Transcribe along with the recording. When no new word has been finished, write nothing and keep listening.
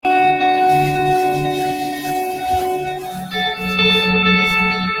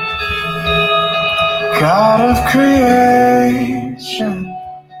God of creation,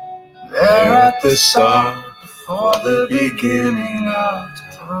 there at the start, before the beginning of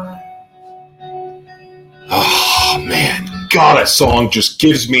time. Oh, man. God, that song just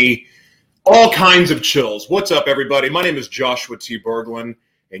gives me all kinds of chills. What's up, everybody? My name is Joshua T. Berglund,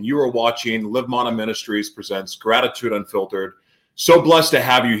 and you are watching Live Mana Ministries presents Gratitude Unfiltered. So blessed to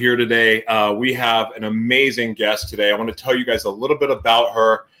have you here today. We have an amazing guest today. I want to tell you guys a little bit about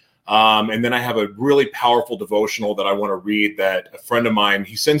her, and then I have a really powerful devotional that I want to read that a friend of mine,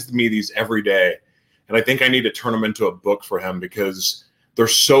 he sends me these every day, and I think I need to turn them into a book for him because they're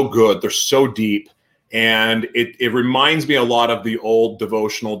so good. They're so deep. And it reminds me a lot of the old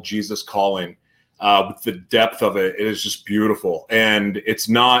devotional Jesus Calling. With the depth of it, it is just beautiful. And it's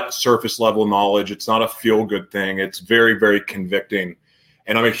not surface level knowledge. It's not a feel good thing. It's very, very convicting.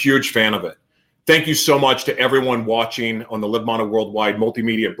 And I'm a huge fan of it. Thank you so much to everyone watching on the Live Mana Worldwide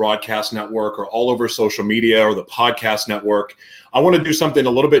Multimedia Broadcast Network or all over social media or the podcast network. I want to do something a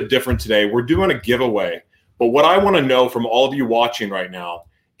little bit different today. We're doing a giveaway. But what I want to know from all of you watching right now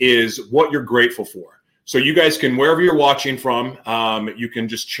is what you're grateful for. So you guys can, wherever you're watching from, you can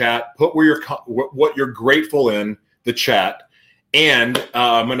just chat, put what you're grateful in the chat, and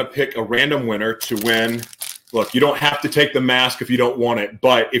I'm going to pick a random winner to win. Look, you don't have to take the mask if you don't want it,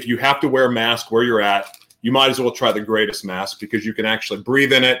 but if you have to wear a mask where you're at, you might as well try the greatest mask because you can actually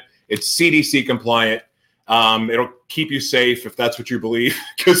breathe in it. It's CDC compliant. It'll keep you safe if that's what you believe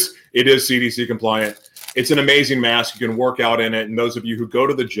because it is CDC compliant. It's an amazing mask. You can work out in it, and those of you who go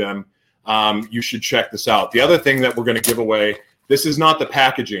to the gym, you should check this out. The other thing that we're going to give away, this is not the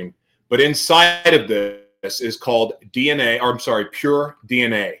packaging, but inside of this is called Pure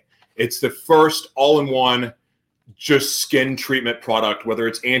DNA. It's the first all-in-one just skin treatment product, whether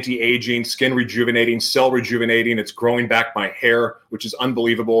it's anti-aging, skin rejuvenating, cell rejuvenating. It's growing back my hair, which is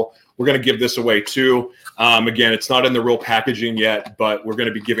unbelievable. We're going to give this away too. Again, it's not in the real packaging yet, but we're going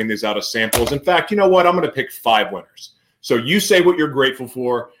to be giving these out as samples. In fact, you know what? I'm going to pick 5 winners. So you say what you're grateful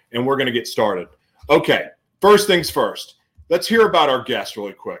for, and we're going to get started. Okay, first things first. Let's hear about our guest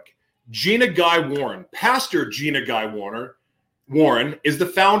really quick. Gina Guy Warren. Pastor Gina Guy Warren is the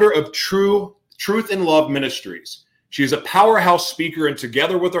founder of Truth in Love Ministries. She's a powerhouse speaker, and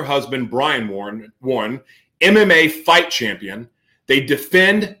together with her husband, Brian Warren, MMA fight champion, they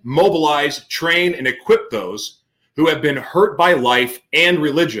defend, mobilize, train, and equip those who have been hurt by life and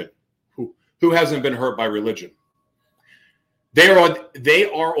religion. Who hasn't been hurt by religion? They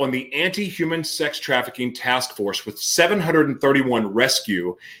are on the anti-human sex trafficking task force with 731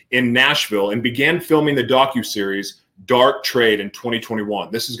 Rescue in Nashville and began filming the docuseries Dark Trade in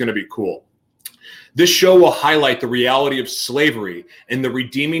 2021. This is going to be cool. This show will highlight the reality of slavery and the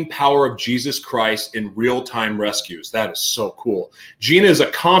redeeming power of Jesus Christ in real-time rescues. That is so cool. Gina is a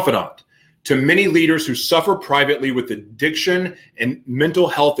confidant to many leaders who suffer privately with addiction and mental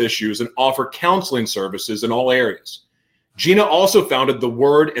health issues and offer counseling services in all areas. Gina also founded The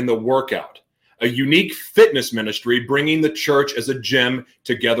Word and the Workout, a unique fitness ministry bringing the church as a gym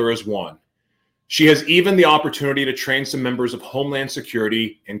together as one. She has even the opportunity to train some members of Homeland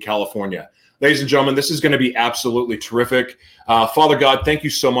Security in California. Ladies and gentlemen, this is going to be absolutely terrific. Father God, thank you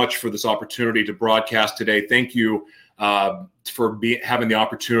so much for this opportunity to broadcast today. Thank you for having the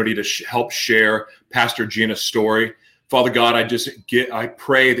opportunity to help share Pastor Gina's story. Father God, I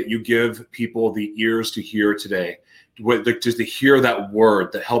pray that you give people the ears to hear today. Just to hear that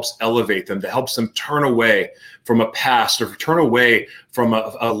word that helps elevate them, that helps them turn away from a past or turn away from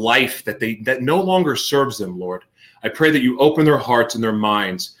a life that no longer serves them, Lord. I pray that you open their hearts and their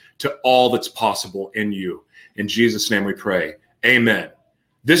minds to all that's possible in you. In Jesus' name we pray. Amen.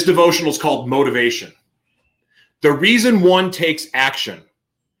 This devotional is called Motivation. The reason one takes action,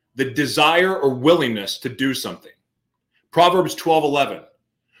 the desire or willingness to do something. Proverbs 12:11.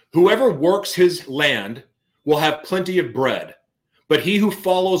 Whoever works his land will have plenty of bread, but he who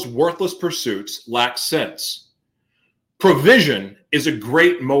follows worthless pursuits lacks sense. Provision is a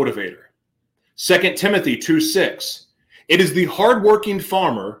great motivator. 2 Timothy 2:6. It is the hardworking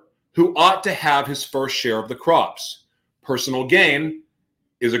farmer who ought to have his first share of the crops. Personal gain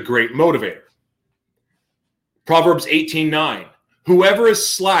is a great motivator. Proverbs 18:9. Whoever is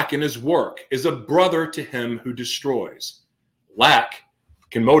slack in his work is a brother to him who destroys. Lack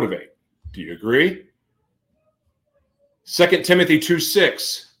can motivate. Do you agree? 2 Timothy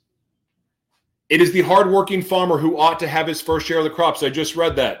 2:6. It is the hardworking farmer who ought to have his first share of the crops. I just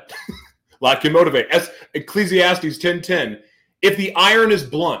read that. Lack can motivate. Ecclesiastes 10:10. If the iron is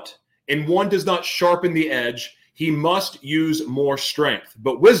blunt and one does not sharpen the edge, he must use more strength.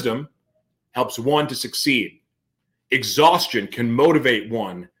 But wisdom helps one to succeed. Exhaustion can motivate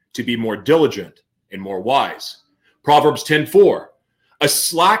one to be more diligent and more wise. Proverbs 10:4, a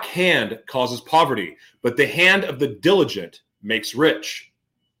slack hand causes poverty, but the hand of the diligent makes rich.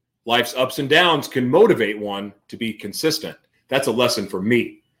 Life's ups and downs can motivate one to be consistent. That's a lesson for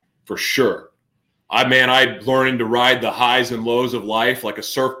me, for sure. I'm learning to ride the highs and lows of life like a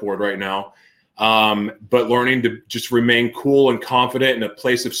surfboard right now, but learning to just remain cool and confident in a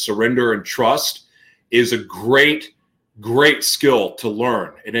place of surrender and trust is a great, great skill to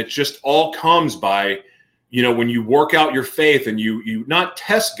learn. And it just all comes by, when you work out your faith and you not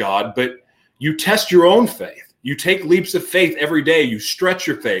test God, but you test your own faith. You take leaps of faith every day. You stretch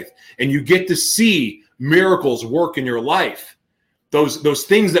your faith and you get to see miracles work in your life. Those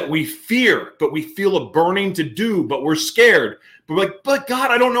things that we fear, but we feel a burning to do, but we're scared. But we're like, but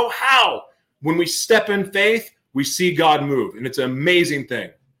God, I don't know how. When we step in faith, we see God move, and it's an amazing thing.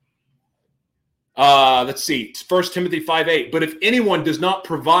 Let's see, 1 Timothy 5:8. But if anyone does not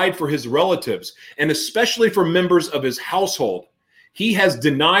provide for his relatives, and especially for members of his household, he has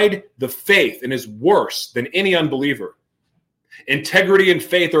denied the faith and is worse than any unbeliever. Integrity and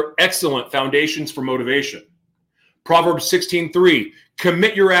faith are excellent foundations for motivation. Proverbs 16:3,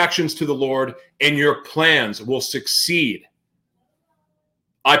 commit your actions to the Lord and your plans will succeed.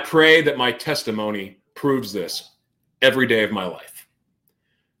 I pray that my testimony proves this every day of my life.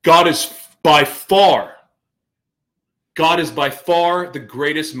 God is by far the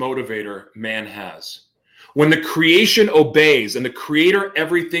greatest motivator man has. When the creation obeys and the creator,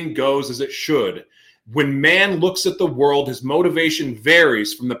 everything goes as it should. When man looks at the world, his motivation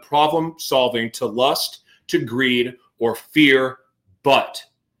varies from the problem solving to lust, to greed or fear, but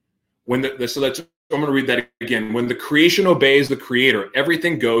I'm going to read that again. When the creation obeys the creator,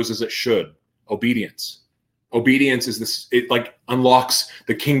 everything goes as it should. Obedience. Obedience is this, it like unlocks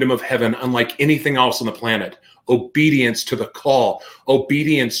the kingdom of heaven unlike anything else on the planet. Obedience to the call,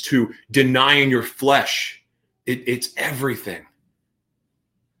 obedience to denying your flesh. It's everything.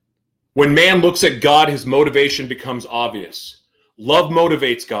 When man looks at God, his motivation becomes obvious. Love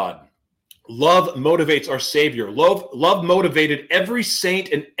motivates God. Love motivates our Savior. Love motivated every saint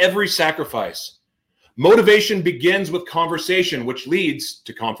and every sacrifice. Motivation begins with conversation, which leads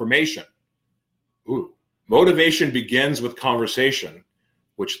to confirmation. Motivation begins with conversation,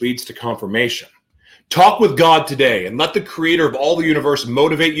 which leads to confirmation. Talk with God today and let the creator of all the universe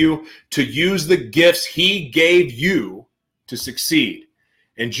motivate you to use the gifts he gave you to succeed.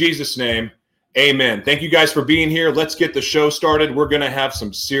 In Jesus' name, amen. Thank you guys for being here. Let's get the show started. We're going to have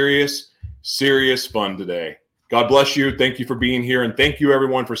some serious fun today. God bless you. Thank you for being here. And thank you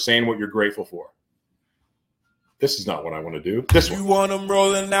everyone for saying what you're grateful for. This is not what I want to do. This one. You want them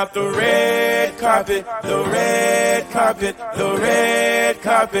rolling out the red carpet, the red carpet, the red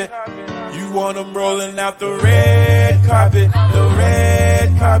carpet. You want them rolling out the red carpet, the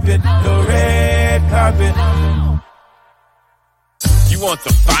red carpet, the red carpet. You want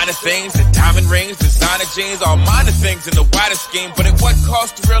the finest things, the diamond rings, designer jeans, all minor things in the widest scheme. But at what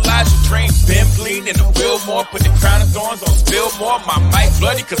cost to realize your dreams? Been bleeding in the Wilmore, put the crown of thorns on Spillmore. My mic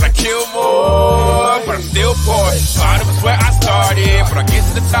bloody cause I kill more, but I'm still poor. Bottom is where I started, but I get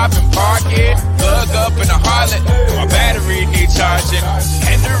to the top and park it. Plug up in a Harlot, my battery need charging.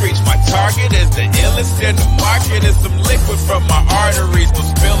 And to reach my target is the illest in the market. Is some liquid from my arteries, will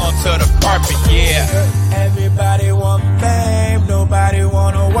spill onto the carpet, yeah. Everybody want fame, nobody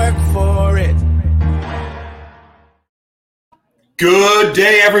wanna work for it. Good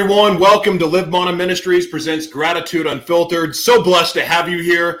day, everyone. Welcome to Live Mana Ministries presents Gratitude Unfiltered. So blessed to have you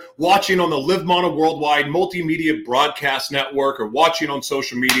here watching on the Live Mana Worldwide Multimedia Broadcast Network or watching on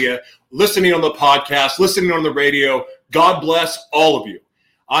social media, listening on the podcast, listening on the radio. God bless all of you.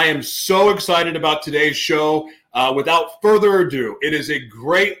 I am so excited about today's show. Without further ado, it is a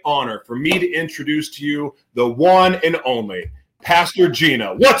great honor for me to introduce to you the one and only Pastor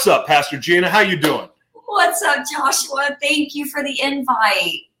Gina. What's up, Pastor Gina? How you doing? What's up, Joshua? Thank you for the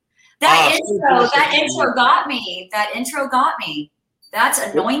invite. That intro got me. That intro got me. That's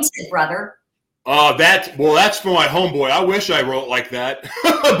anointed, brother. That's for my homeboy. I wish I wrote like that,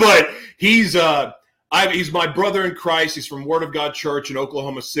 but he's my brother in Christ. He's from Word of God Church in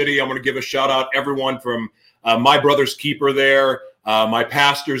Oklahoma City. I'm going to give a shout out everyone from my brother's keeper there, my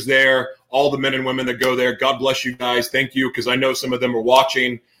pastors there, all the men and women that go there. God bless you guys. Thank you, because I know some of them are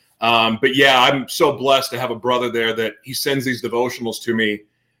watching. But yeah, I'm so blessed to have a brother there that he sends these devotionals to me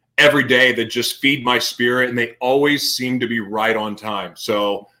every day that just feed my spirit, and they always seem to be right on time.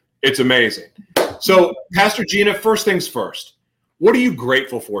 So it's amazing. So Pastor Gina, first things first, what are you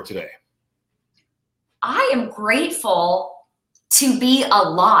grateful for today? I am grateful to be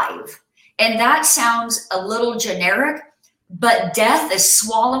alive. And that sounds a little generic, But death is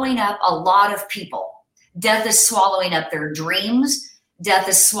swallowing up a lot of people. Death is swallowing up their dreams. Death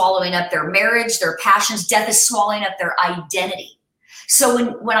is swallowing up their marriage, their passions. Death is swallowing up their identity.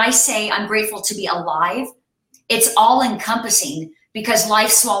 So when I say I'm grateful to be alive, it's all encompassing because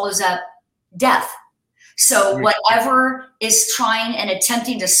life swallows up death. So whatever is trying and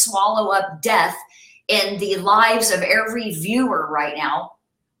attempting to swallow up death in the lives of every viewer right now,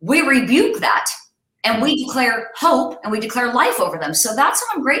 we rebuke that and we declare hope and we declare life over them. So that's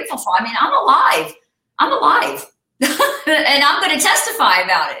what I'm grateful for. I mean, I'm alive. I'm alive. And I'm going to testify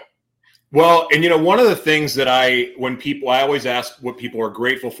about it. Well, and one of the things that I always ask what people are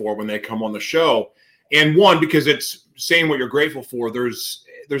grateful for when they come on the show. And one, because it's saying what you're grateful for, there's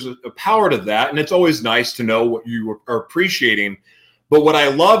a power to that. And it's always nice to know what you are appreciating. But what I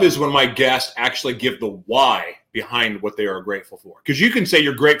love is when my guests actually give the why behind what they are grateful for. Because you can say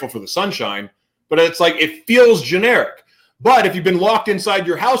you're grateful for the sunshine, but it's like it feels generic. But if you've been locked inside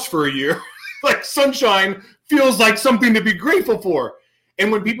your house for a year, like sunshine feels like something to be grateful for.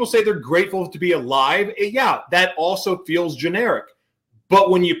 And when people say they're grateful to be alive, that also feels generic.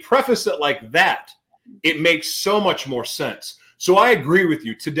 But when you preface it like that, it makes so much more sense. So I agree with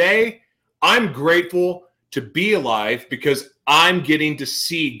you. Today, I'm grateful to be alive because I'm getting to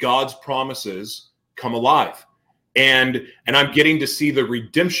see God's promises come alive. And I'm getting to see the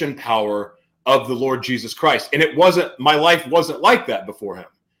redemption power of the Lord Jesus Christ. And my life wasn't like that before him.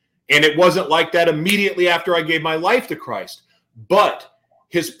 And it wasn't like that immediately after I gave my life to Christ. But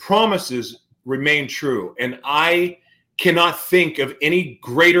his promises remain true. And I cannot think of any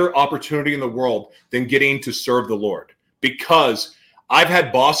greater opportunity in the world than getting to serve the Lord. Because I've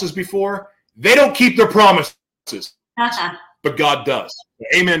had bosses before, they don't keep their promises, but God does.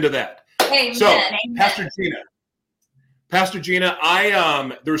 Amen to that. Amen. So, Amen. Pastor Gina,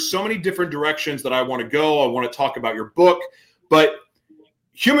 there's so many different directions that I want to go. I want to talk about your book, but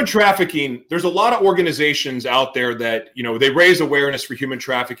human trafficking, there's a lot of organizations out there that, they raise awareness for human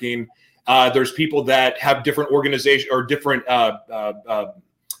trafficking. There's people that have different organizations or different,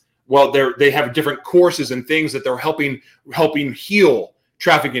 they have different courses and things that they're helping heal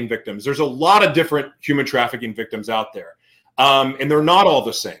trafficking victims. There's a lot of different human trafficking victims out there. And they're not all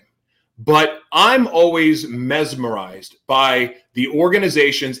the same. But I'm always mesmerized by the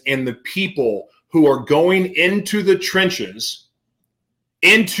organizations and the people who are going into the trenches,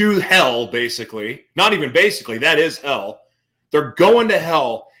 into hell, basically. Not even basically, that is hell. They're going to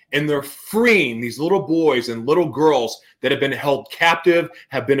hell and they're freeing these little boys and little girls that have been held captive,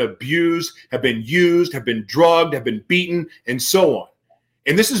 have been abused, have been used, have been drugged, have been beaten, and so on.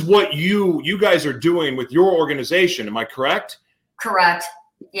 And this is what you guys are doing with your organization. Am I correct? Correct.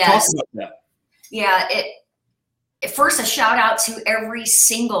 Yes. Talk about that. Yeah. First, a shout out to every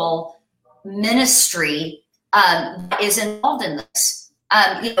single ministry is involved in this.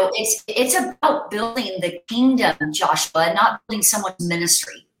 It's about building the kingdom, Joshua, not building someone's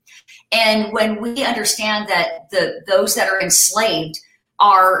ministry. And when we understand that those that are enslaved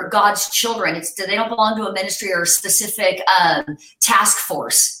are God's children, they don't belong to a ministry or a specific task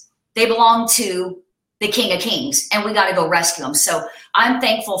force. They belong to the King of Kings, and we got to go rescue them. So I'm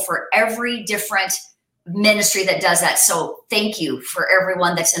thankful for every different ministry that does that. So thank you for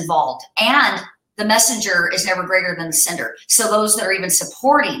everyone that's involved. And the messenger is never greater than the sender. So those that are even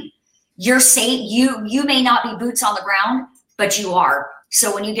supporting, you're safe. You may not be boots on the ground, but you are.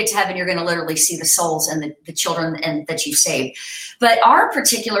 So when you get to heaven, you're going to literally see the souls and the children and that you've saved. But our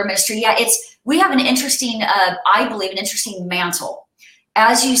particular ministry, we have an interesting, I believe, an interesting mantle.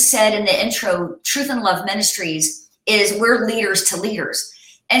 As you said in the intro, Truth and Love Ministries is we're leaders to leaders.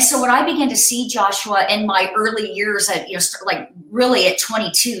 And so what I began to see, Joshua, in my early years at, really at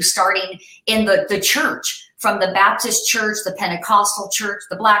 22, starting in the church, from the Baptist church, the Pentecostal church,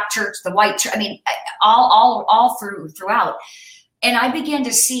 the Black church, the white church, all throughout. And I began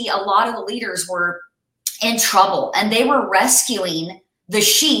to see a lot of the leaders were in trouble and they were rescuing the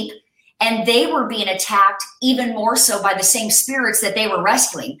sheep, and they were being attacked even more so by the same spirits that they were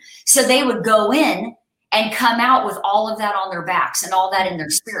rescuing. So they would go in and come out with all of that on their backs and all that in their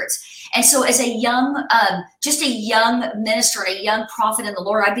spirits. And so as a young, just a young minister and a young prophet in the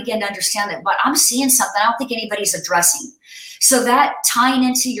Lord, I began to understand that, but I'm seeing something I don't think anybody's addressing. So that tying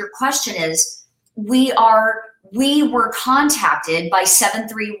into your question is, we were contacted by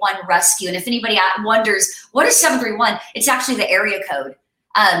 731 Rescue. And if anybody wonders, what is 731? It's actually the area code.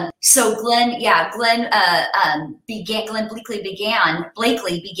 So Glenn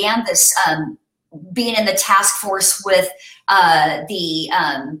Blakely began this, being in the task force with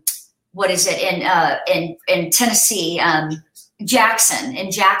in Tennessee,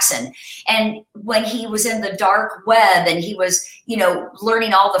 Jackson. And when he was in the dark web and he was,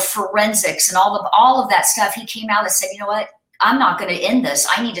 learning all the forensics and all of that stuff, he came out and said, you know what? I'm not going to end this.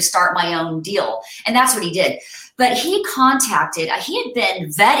 I need to start my own deal. And that's what he did. But he had been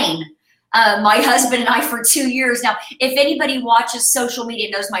vetting my husband and I for 2 years. Now, if anybody watches social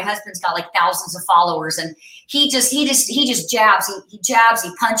media knows my husband's got like thousands of followers, and he just jabs, he jabs, he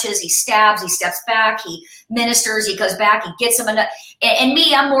punches, he stabs, he steps back, he ministers, he goes back, he gets them. And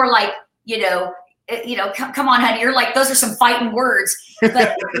me, I'm more like, come on, honey, you're like, those are some fighting words.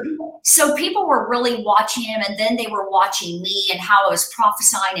 But so people were really watching him, and then they were watching me and how I was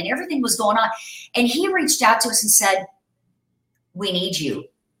prophesying and everything was going on. And he reached out to us and said, we need you.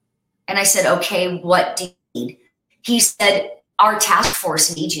 And I said, okay, what do you need? He said, our task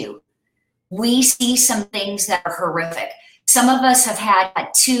force needs you. We see some things that are horrific. Some of us have had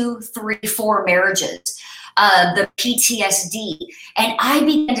 2, 3, 4 marriages, the PTSD. And I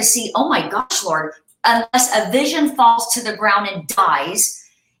began to see, oh my gosh, Lord, unless a vision falls to the ground and dies,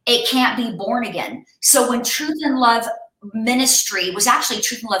 it can't be born again. So when Truth and Love Ministry was actually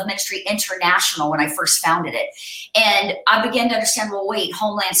Truth and Love Ministry International when I first founded it. And I began to understand, well, wait,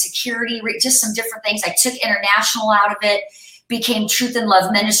 Homeland Security, just some different things. I took international out of it, became Truth and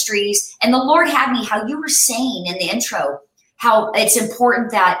Love Ministries. And the Lord had me, how you were saying in the intro, how it's important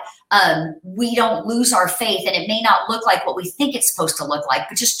that we don't lose our faith, and it may not look like what we think it's supposed to look like,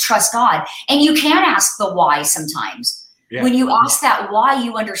 but just trust God. And you can ask the why sometimes. Yeah. When you ask that why,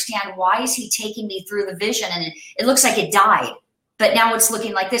 you understand, why is he taking me through the vision? And it looks like it died, but now it's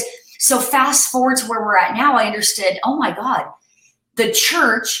looking like this. So fast forward to where we're at now, I understood, oh my God, the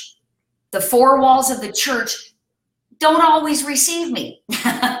church, the 4 walls of the church don't always receive me.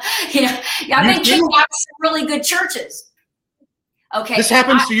 I've been kicked out of some really good churches. Okay. This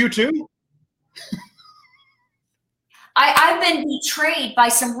happens to you too? I've been betrayed by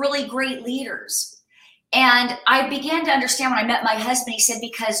some really great leaders. And I began to understand when I met my husband. He said,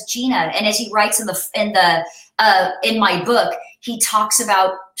 because Gina, and as he writes in my book, he talks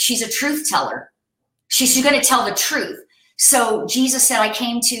about she's a truth teller. She's going to tell the truth. So Jesus said, I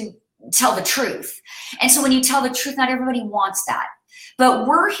came to tell the truth. And so when you tell the truth, not everybody wants that. But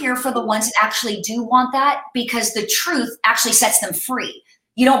we're here for the ones that actually do want that, because the truth actually sets them free.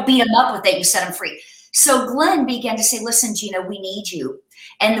 You don't beat them up with it, you set them free. So Glenn began to say, listen, Gina, we need you.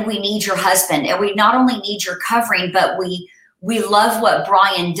 And we need your husband. And we not only need your covering, but we love what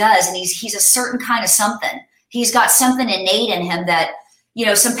Brian does. And he's a certain kind of something. He's got something innate in him that,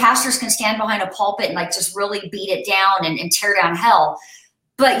 some pastors can stand behind a pulpit and like just really beat it down and tear down hell.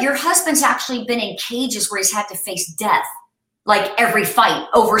 But your husband's actually been in cages where he's had to face death, like every fight,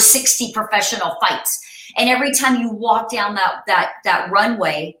 over 60 professional fights. And every time you walk down that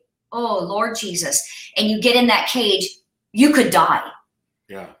runway, oh, Lord Jesus, and you get in that cage, you could die.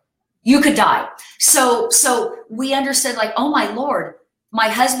 Yeah. You could die. So we understood, like, oh my Lord, my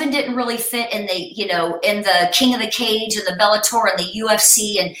husband didn't really fit in the, in the King of the Cage and the Bellator and the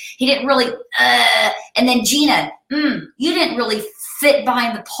UFC, and he didn't really, and then Gina, you didn't really fit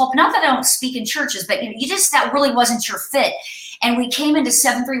behind the pulpit. Not that I don't speak in churches, but that really wasn't your fit. And we came into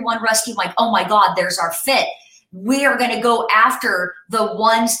 731 Rescue like, oh my God, there's our fit. We are going to go after the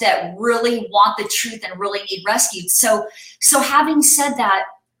ones that really want the truth and really need rescued. So having said that,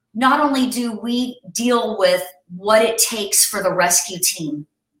 not only do we deal with what it takes for the rescue team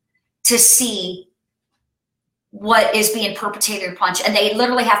to see what is being perpetrated upon, and they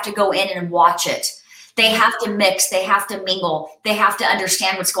literally have to go in and watch it. They have to mix, they have to mingle, they have to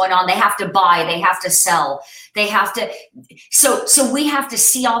understand what's going on, they have to buy, they have to sell, they have to, so we have to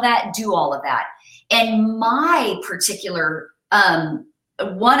see all that, do all of that. And my particular,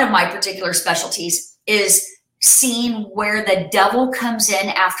 one of my particular specialties is seeing where the devil comes in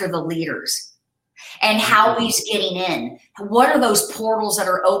after the leaders and how he's getting in. What are those portals that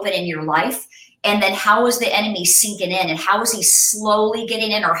are open in your life? And then how is the enemy sinking in, and how is he slowly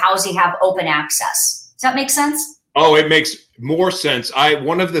getting in, or how does he have open access? Does that make sense? Oh, it makes more sense.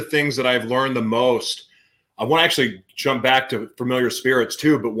 One of the things that I've learned the most, I want to actually jump back to familiar spirits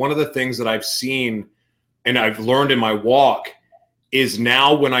too, but one of the things that I've seen and I've learned in my walk is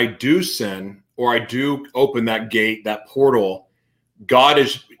now when I do sin or I do open that gate, that portal, God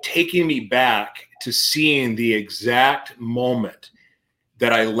is taking me back to seeing the exact moment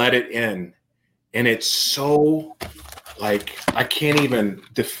that I let it in. And it's so, like, I can't even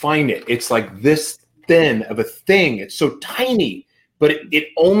define it. It's like this thin of a thing. It's so tiny, but it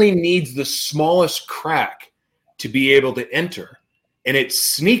only needs the smallest crack to be able to enter. And it's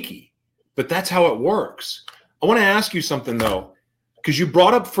sneaky, but that's how it works. I want to ask you something though, because you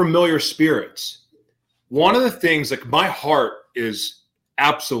brought up familiar spirits. One of the things, like, my heart is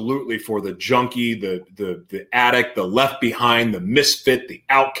absolutely for the junkie, the addict, the left behind, the misfit, the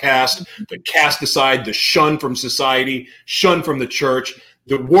outcast, the cast aside, the shunned from society, shunned from the church.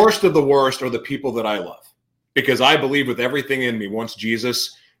 The worst of the worst are the people that I love, because I believe with everything in me, once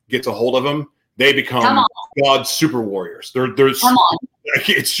Jesus gets a hold of them, they become God's super warriors. There's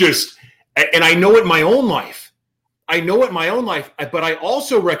it's just, and I know it in my own life. But I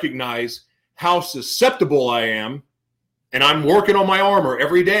also recognize how susceptible I am. And I'm working on my armor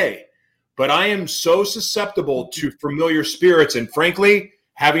every day, but I am so susceptible to familiar spirits. And frankly,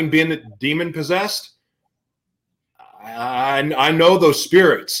 having been demon possessed, I know those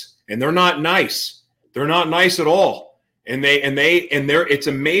spirits, and they're not nice. They're not nice at all. And it's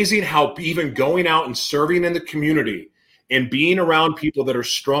amazing how even going out and serving in the community and being around people that are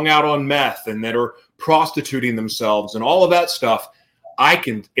strung out on meth and that are prostituting themselves and all of that stuff,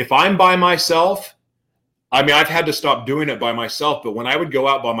 if I'm by myself, I mean, I've had to stop doing it by myself, but when I would go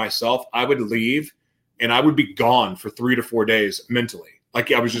out by myself, I would leave and I would be gone for 3 to 4 days mentally.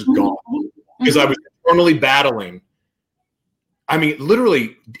 Like I was just gone because I was internally battling. I mean,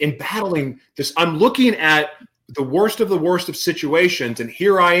 literally in battling this, I'm looking at the worst of situations, and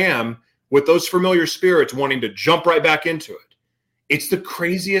here I am with those familiar spirits wanting to jump right back into it. It's the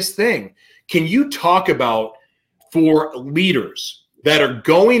craziest thing. Can you talk about, for leaders that are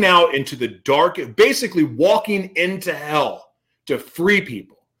going out into the dark, basically walking into hell to free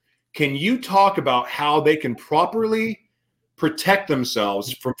people, can you talk about how they can properly protect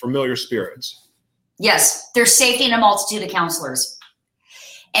themselves from familiar spirits? Yes, there's safety in a multitude of counselors.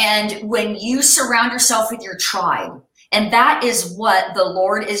 And when you surround yourself with your tribe, and that is what the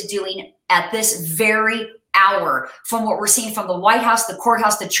Lord is doing at this very hour, from what we're seeing from the White House, the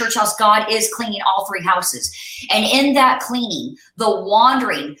courthouse, the church house, God is cleaning all 3 houses. And in that cleaning,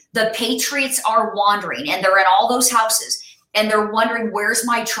 the patriots are wandering, and they're in all those houses, and they're wondering, where's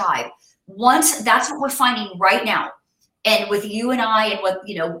my tribe? That's what we're finding right now. And with you and I, and what,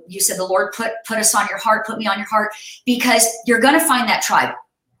 you said the Lord put us on your heart, put me on your heart, because you're going to find that tribe.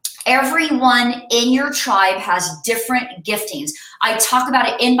 Everyone in your tribe has different giftings. I talk about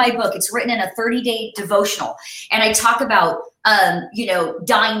it in my book. It's written in a 30-day devotional. And I talk about,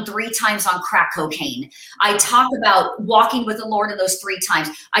 dying 3 times on crack cocaine. I talk about walking with the Lord in those 3 times.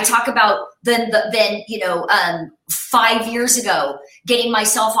 I talk about then 5 years ago, getting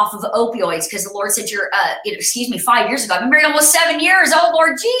myself off of opioids, because the Lord said 5 years ago. I've been married almost 7 years. Oh,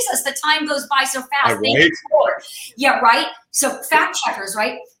 Lord Jesus, the time goes by so fast. Thank you, Lord. Yeah, right? So fact checkers,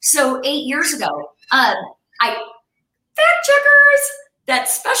 right? So 8 years ago, fact checkers, that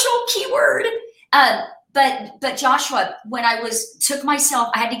special keyword. But Joshua, when I took myself,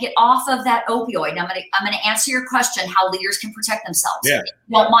 I had to get off of that opioid. And I'm gonna answer your question, how leaders can protect themselves. Yeah. If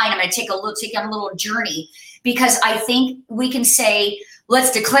you don't mind, I'm gonna take on a little journey, because I think we can say,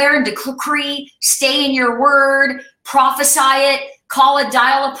 let's declare and decree, stay in your word, prophesy it,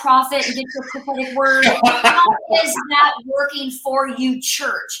 dial a prophet and get your prophetic word. How is that working for you,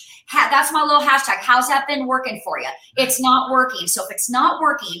 church? That's my little hashtag. How's that been working for you? It's not working. So if it's not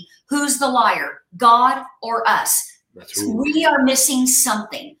working, who's the liar? God or us? We are missing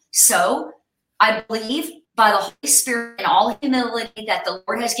something. So I believe by the Holy Spirit and all humility that the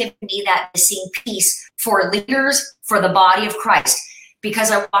Lord has given me that missing piece for leaders, for the body of Christ,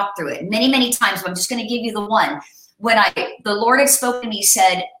 because I walked through it many, many times. But I'm just going to give you the one. When the Lord had spoken to me,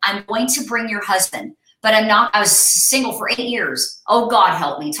 said, I'm going to bring your husband, but I was single for 8 years. Oh, God,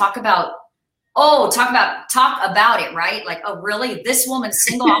 help me. Talk about it, right? Like, oh, really? This woman's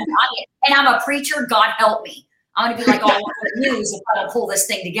single? And I'm a preacher. God, help me. I'm going to be like all over the news if I don't pull this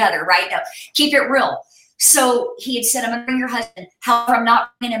thing together, right? No, keep it real. So he had said, I'm going to bring your husband. However, I'm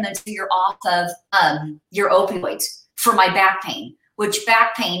not bringing him until you're off of your opioids for my back pain, which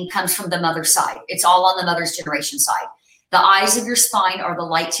back pain comes from the mother's side. It's all on the mother's generation side. The eyes of your spine are the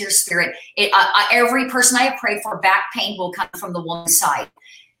light to your spirit. Every person I have prayed for, back pain will come from the woman's side.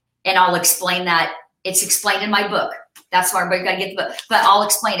 And I'll explain that. It's explained in my book. That's why everybody got to get the book, but I'll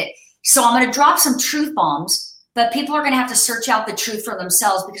explain it. So I'm going to drop some truth bombs, but people are going to have to search out the truth for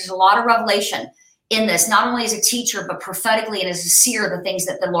themselves, because there's a lot of revelation in this, not only as a teacher, but prophetically and as a seer, the things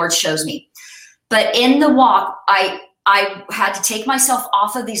that the Lord shows me. But in the walk, I had to take myself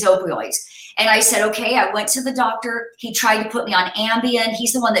off of these opioids. And I said, okay, I went to the doctor. He tried to put me on Ambien.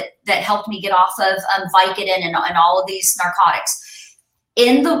 He's the one that helped me get off of Vicodin and all of these narcotics.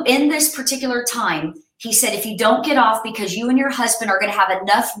 In this particular time, he said, if you don't get off, because you and your husband are going to have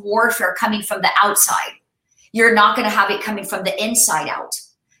enough warfare coming from the outside, you're not going to have it coming from the inside out.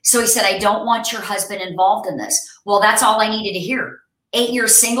 So he said, I don't want your husband involved in this. Well, that's all I needed to hear. 8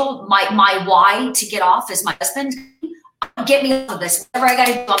 years single, my why to get off is my husband. I get me off of this. Whatever I got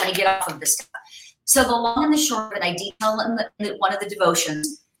to do, I'm going to get off of this stuff. So the long and the short of it, I detail in one of the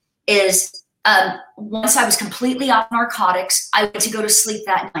devotions, is once I was completely off narcotics, I went to go to sleep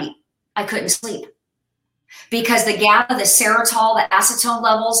that night. I couldn't sleep because the GABA, the serotonin, the acetone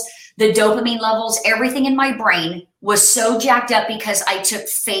levels, the dopamine levels, everything in my brain was so jacked up because I took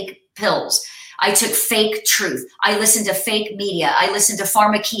fake pills. I took fake truth. I listened to fake media. I listened to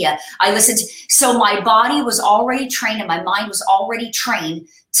pharmakia. So my body was already trained and my mind was already trained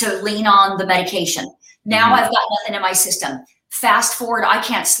to lean on the medication. Now I've got nothing in my system. Fast forward, I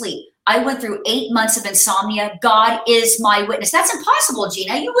can't sleep. I went through 8 months of insomnia. God is my witness. That's impossible,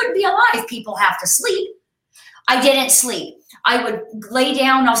 Gina. You wouldn't be alive. People have to sleep. I didn't sleep. I would lay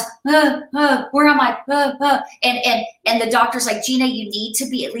down. I was, where am I? And the doctor's like, Gina, you need to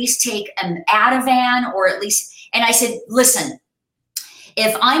be at least take an Ativan or at least. And I said, listen,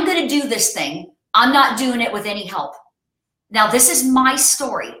 if I'm going to do this thing, I'm not doing it with any help. Now, this is my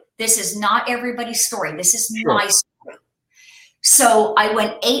story. This is not everybody's story. This is my story. So I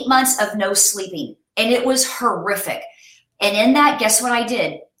went 8 months of no sleeping, and it was horrific. And in that, guess what I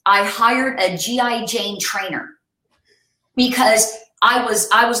did? I hired a G.I. Jane trainer because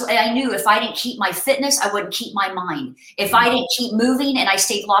I knew if I didn't keep my fitness, I wouldn't keep my mind. If I didn't keep moving and I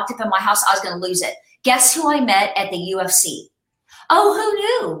stayed locked up in my house, I was going to lose it. Guess who I met at the UFC? Oh, who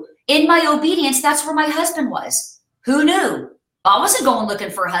knew? In my obedience, that's where my husband was. Who knew? I wasn't going looking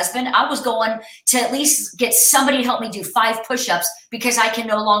for a husband. I was going to at least get somebody to help me do 5 push-ups because I can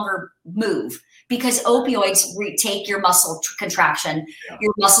no longer move. Because opioids take your muscle contraction. Yeah.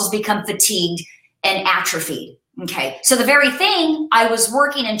 Your muscles become fatigued and atrophied. Okay. So the very thing I was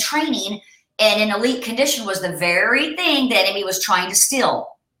working and training and in elite condition was the very thing the enemy was trying to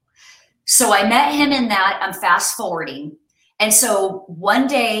steal. So I met him in that. I'm fast forwarding. And so one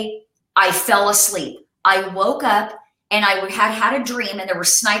day I fell asleep. I woke up and I had a dream, and there were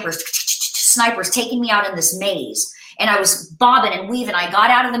snipers taking me out in this maze. And I was bobbing and weaving. I got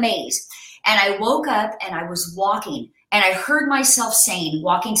out of the maze. And I woke up and I was walking. And I heard myself saying,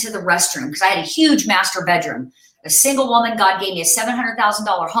 walking to the restroom, because I had a huge master bedroom. A single woman, God gave me a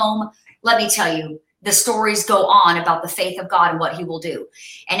 $700,000 home. Let me tell you, the stories go on about the faith of God and what he will do.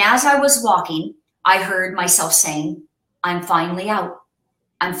 And as I was walking, I heard myself saying, I'm finally out.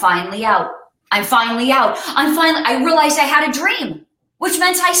 I'm finally out. I'm finally out. I realized I had a dream, which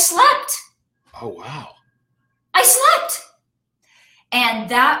meant I slept. Oh, wow. I slept. And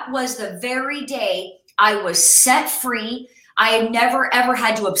that was the very day I was set free. I had never, ever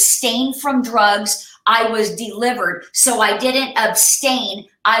had to abstain from drugs. I was delivered. So I didn't abstain.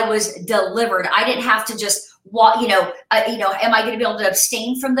 I was delivered. I didn't have to just walk, am I going to be able to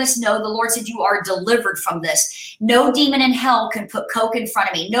abstain from this? No, the Lord said, you are delivered from this. No demon in hell can put Coke in front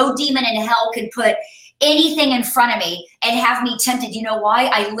of me. No demon in hell can put anything in front of me and have me tempted. You know why?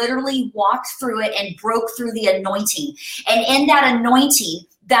 I literally walked through it and broke through the anointing. And in that anointing,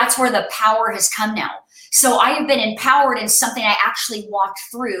 that's where the power has come now. So I have been empowered in something I actually walked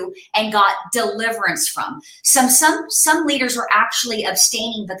through and got deliverance from. Some leaders are actually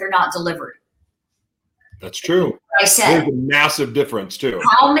abstaining, but they're not delivered. That's true. I said, there's a massive difference too.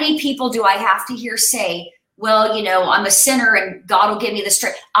 How many people do I have to hear say, well, I'm a sinner and God will give me the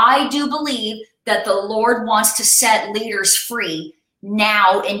strength? I do believe that the Lord wants to set leaders free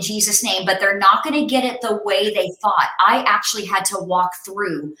now in Jesus' name, but they're not going to get it the way they thought. I actually had to walk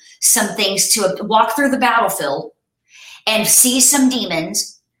through some things, to walk through the battlefield and see some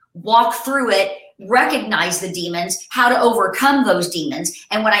demons, walk through it, recognize the demons, how to overcome those demons.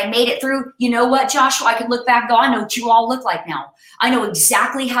 And when I made it through, you know what, Joshua, I could look back and go, I know what you all look like now. I know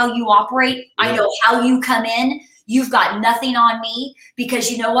exactly how you operate. Yeah. I know how you come in. You've got nothing on me,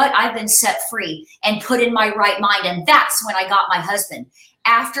 because you know what? I've been set free and put in my right mind. And that's when I got my husband.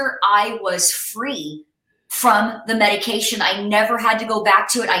 After I was free from the medication, I never had to go back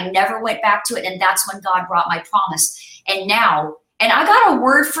to it. I never went back to it. And that's when God brought my promise. And now, and I got a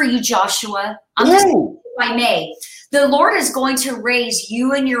word for you, Joshua. If I may, the Lord is going to raise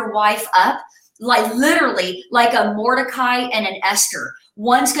you and your wife up, like literally like a Mordecai and an Esther.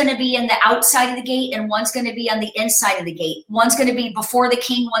 One's going to be in the outside of the gate and one's going to be on the inside of the gate. One's going to be before the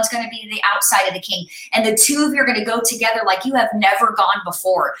king. One's going to be the outside of the king. And the two of you are going to go together like you have never gone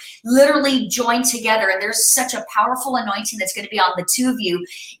before. Literally join together. And there's such a powerful anointing that's going to be on the two of you.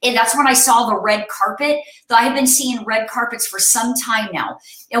 And that's when I saw the red carpet. I have been seeing red carpets for some time now.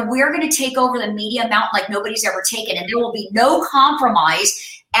 And we're going to take over the media mountain like nobody's ever taken. And there will be no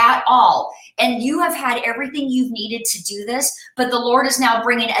compromise at all. And you have had everything you've needed to do this, but the Lord is now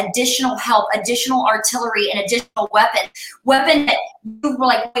bringing additional help, additional artillery, and additional weapon that you were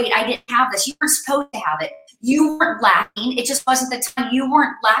like, wait, I didn't have this. You weren't supposed to have it. You weren't lacking. It just wasn't the time. You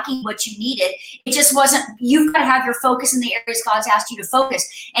weren't lacking what you needed. It just wasn't. You've got to have your focus in the areas God's asked you to focus.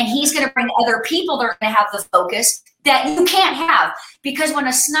 And he's going to bring other people that are going to have the focus that you can't have. Because when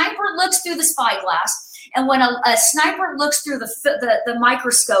a sniper looks through the spyglass, and when a sniper looks through the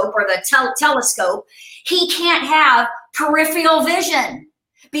microscope or the telescope, he can't have peripheral vision.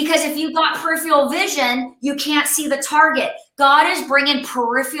 Because if you've got peripheral vision, you can't see the target. God is bringing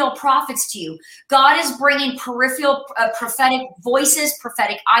peripheral prophets to you. God is bringing peripheral prophetic voices,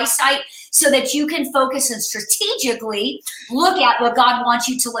 prophetic eyesight, so that you can focus and strategically look at what God wants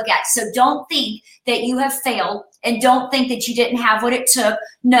you to look at. So don't think that you have failed, and don't think that you didn't have what it took.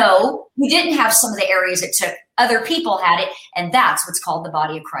 No, you didn't have some of the areas it took. Other people had it, and that's what's called the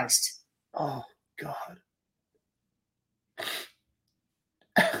body of Christ. Oh, God.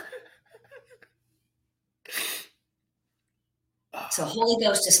 So Holy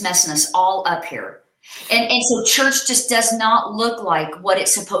Ghost is messing us all up here. And so church just does not look like what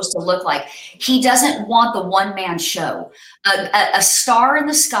it's supposed to look like. He doesn't want the one-man show. A star in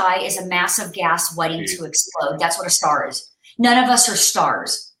the sky is a mass of gas waiting to explode. That's what a star is. None of us are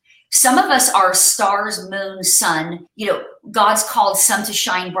stars. Some of us are stars, moon, sun. You know, God's called some to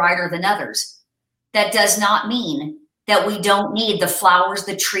shine brighter than others. That does not mean that we don't need the flowers,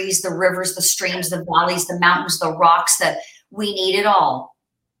 the trees, the rivers, the streams, the valleys, the mountains, the rocks, we need it all.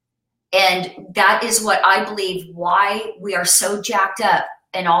 And that is what I believe why we are so jacked up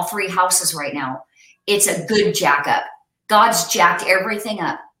in all three houses right now. It's a good jack up. God's jacked everything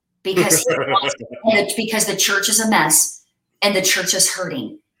up because the church is a mess and the church is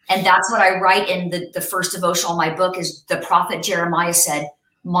hurting. And that's what I write in the first devotional in my book is the prophet Jeremiah said,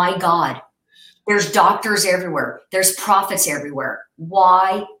 my God, there's doctors everywhere. There's prophets everywhere.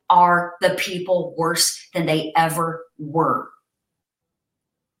 Why are the people worse than they ever were?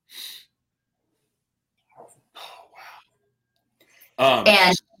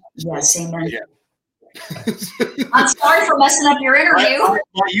 And yes, amen. Yeah. I'm sorry for messing up your interview.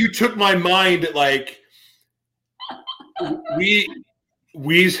 You took my mind. Like I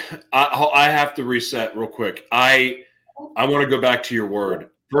have to reset real quick. I want to go back to your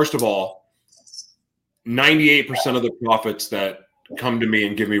word. First of all, 98% of the prophets that come to me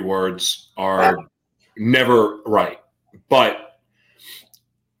and give me words are never right. But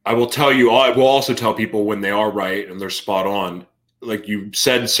I will tell you, I will also tell people when they are right and they're spot on. Like you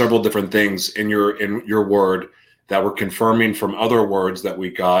said several different things in your word that were confirming from other words that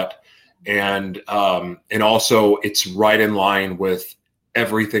we got. And also it's right in line with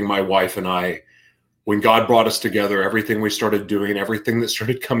everything my wife and I, when God brought us together, everything we started doing, everything that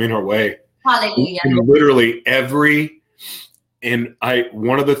started coming our way. Hallelujah. Literally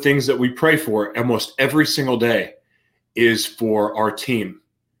one of the things that we pray for almost every single day is for our team,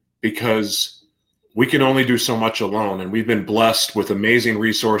 because we can only do so much alone. And we've been blessed with amazing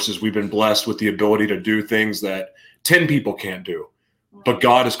resources. We've been blessed with the ability to do things that 10 people can't do. But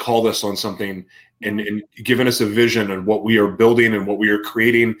God has called us on something and given us a vision and what we are building and what we are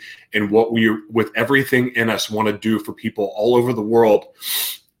creating and what we, with everything in us, want to do for people all over the world.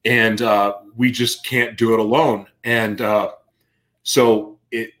 And we just can't do it alone. And so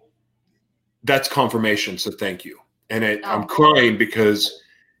that's confirmation. So thank you. And I'm crying because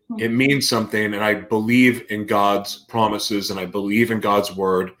it means something. And I believe in God's promises and I believe in God's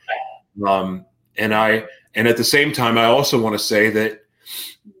word. And at the same time, I also want to say that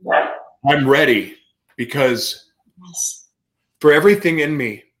I'm ready, because for everything in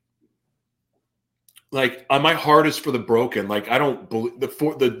me, like my heart is for the broken. Like I don't believe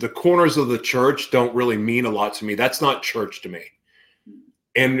the corners of the church don't really mean a lot to me. That's not church to me.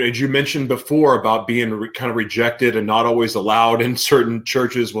 And as you mentioned before about being kind of rejected and not always allowed in certain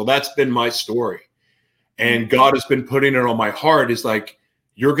churches, well, that's been my story. And God has been putting it on my heart is like,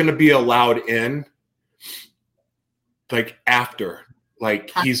 you're going to be allowed in like after,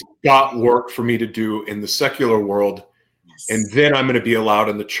 like he's got work for me to do in the secular world. Yes. And then I'm going to be allowed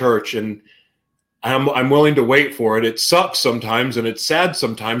in the church. And I'm willing to wait for it. It sucks sometimes, and it's sad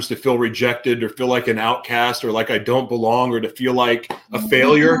sometimes to feel rejected or feel like an outcast or like I don't belong or to feel like a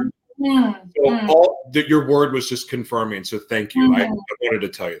failure. Mm-hmm. So your word was just confirming. So thank you. Mm-hmm. I wanted to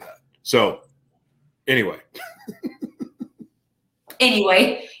tell you that. So anyway.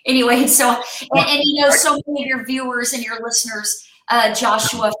 Anyway. So, and you know, so many of your viewers and your listeners,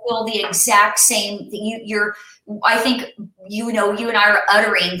 Joshua, feel the exact same thing. I think, you and I are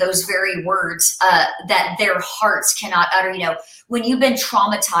uttering those very words that their hearts cannot utter. You know, when you've been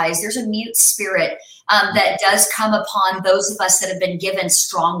traumatized, there's a mute spirit that does come upon those of us that have been given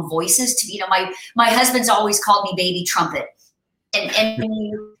strong voices to, you know, my husband's always called me baby trumpet. And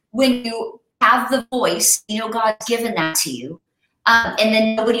when you have the voice, God's given that to you, and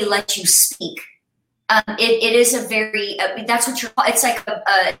then nobody lets you speak. It is a very that's what you're. It's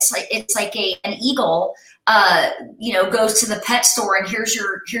like an eagle. Goes to the pet store and here's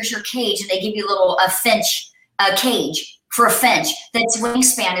your cage, and they give you a finch cage for a finch that's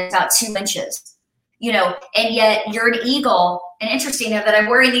wingspan is about 2 inches. And yet you're an eagle. And interesting that I'm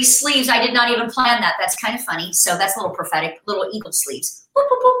wearing these sleeves. I did not even plan that. That's kind of funny. So that's a little prophetic, little eagle sleeves. Boop,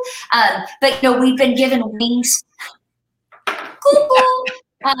 boop, boop. But we've been given wings.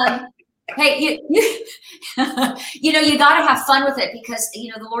 Hey, you got to have fun with it, because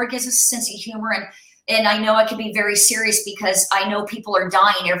the Lord gives us a sense of humor, and I know I can be very serious because I know people are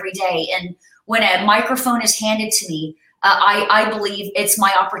dying every day. And when a microphone is handed to me, I believe it's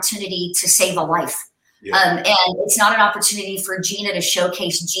my opportunity to save a life. Yeah. And it's not an opportunity for Gina to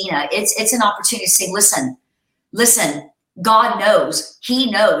showcase Gina. It's an opportunity to say, listen, God knows,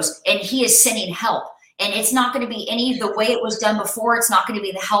 He knows, and He is sending help. And it's not going to be the way it was done before. It's not going to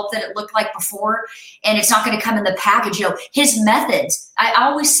be the help that it looked like before. And it's not going to come in the package. His methods, I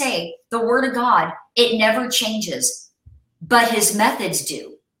always say, the Word of God, it never changes, but His methods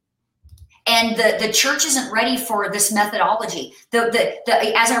do. And the church isn't ready for this methodology.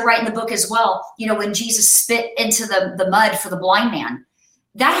 As I write in the book as well, when Jesus spit into the mud for the blind man,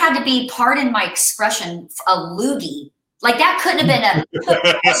 that had to be, pardon my expression, a loogie. Like, that couldn't have been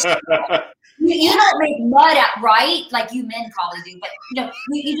a... You don't make mud right? Like you men probably do, but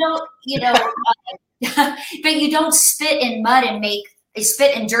you don't, but you don't spit in mud and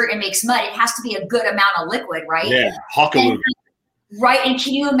spit in dirt and makes mud. It has to be a good amount of liquid, right? Yeah, right. And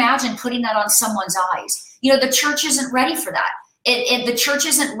can you imagine putting that on someone's eyes? The church isn't ready for that. The church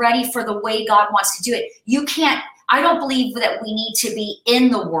isn't ready for the way God wants to do it. You can't, I don't believe that we need to be in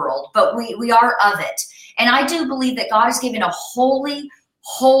the world, but we are of it. And I do believe that God has given a holy,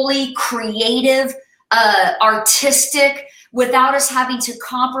 creative, artistic, without us having to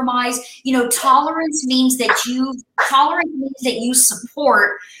compromise. Tolerance means that you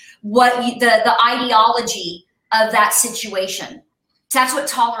support what the ideology of that situation. That's what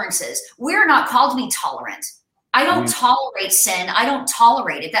tolerance is. We're not called to be tolerant. I don't tolerate sin. I don't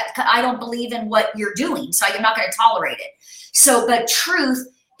tolerate it. I don't believe in what you're doing, so I'm not going to tolerate it. So, but truth,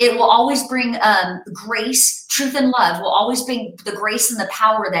 it will always bring grace. Truth and love will always bring the grace and the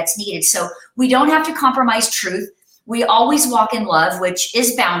power that's needed. So we don't have to compromise truth. We always walk in love, which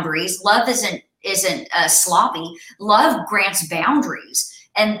is boundaries. Love isn't sloppy. Love grants boundaries.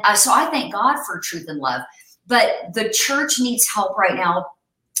 And so I thank God for truth and love. But the church needs help right now.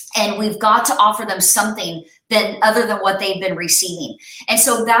 And we've got to offer them something other than what they've been receiving. And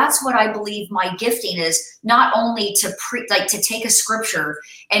so that's what I believe my gifting is, not only to to take a scripture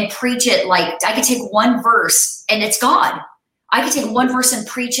and preach it. Like, I could take one verse and it's God. I could take one verse and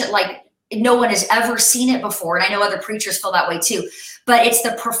preach it like no one has ever seen it before. And I know other preachers feel that way too. But it's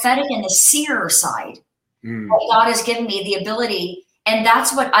the prophetic and the seer side that God has given me the ability. And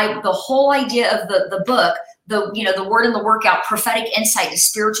that's what the whole idea of the book, the word in the workout, prophetic insight to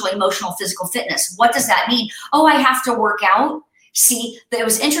spiritual, emotional, physical fitness. What does that mean? Oh, I have to work out. See, it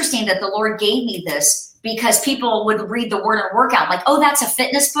was interesting that the Lord gave me this, because people would read the word in workout like, oh, that's a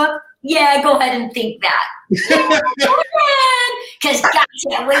fitness book. Yeah, go ahead and think that. Because God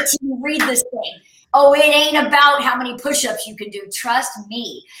can't wait till you read this thing. Oh, it ain't about how many push-ups you can do. Trust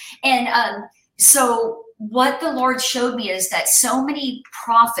me. And so what the Lord showed me is that so many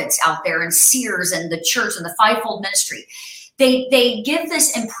prophets out there and seers and the church and the fivefold ministry, they give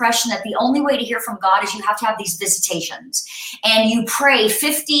this impression that the only way to hear from God is you have to have these visitations, and you pray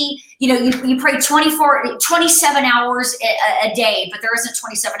 50, you pray 27 hours a day, but there isn't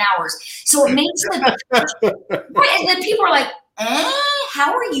 27 hours. So it makes and then people are like,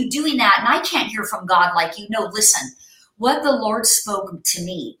 how are you doing that? And I can't hear from God like you. No, listen, what the Lord spoke to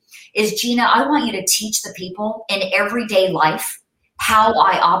me is, Gina, I want you to teach the people in everyday life how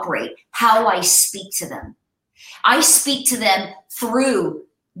I operate, how I speak to them. I speak to them through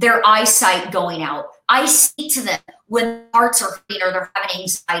their eyesight going out. I speak to them when their hearts are hurting or they're having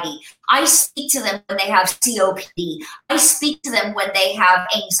anxiety. I speak to them when they have COPD. I speak to them when they have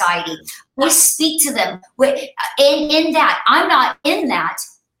anxiety. I speak to them in that. I'm not in that,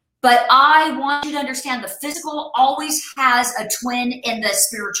 but I want you to understand the physical always has a twin in the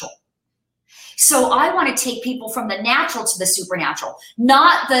spiritual. So I want to take people from the natural to the supernatural,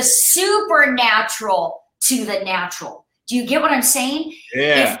 not the supernatural to the natural. Do you get what I'm saying?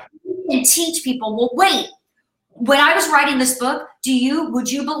 Yeah. If you can teach people, well, wait, when I was writing this book,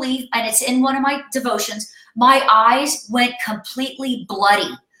 would you believe, and it's in one of my devotions, my eyes went completely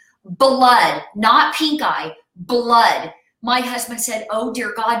bloody. Blood, not pink eye, blood. My husband said, oh,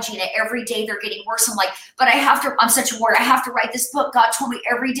 dear God, Gina, every day they're getting worse. I'm like, but I'm such a warrior. I have to write this book. God told me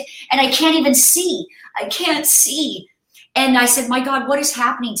every day. And I can't even see. I can't see. And I said, my God, what is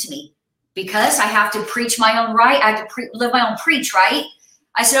happening to me? Because I have to preach my own right. I have to live my own preach, right?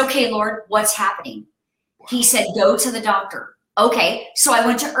 I said, okay, Lord, what's happening? He said, go to the doctor. Okay. So I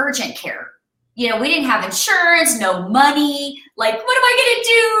went to urgent care. We didn't have insurance, no money. Like, what am I going to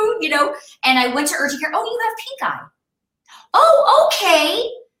do? And I went to urgent care. Oh, you have pink eye. Oh, okay.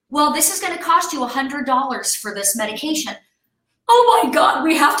 Well, this is going to cost you $100 for this medication. Oh my God,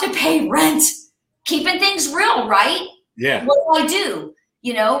 we have to pay rent. Keeping things real, right? Yeah. What do?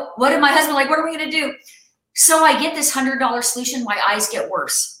 What did my husband like? What are we going to do? So I get this $100 solution. My eyes get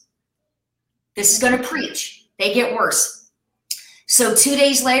worse. This is going to preach. They get worse. So 2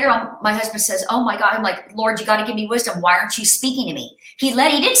 days later, my husband says, oh my God. I'm like, Lord, you got to give me wisdom. Why aren't you speaking to me? He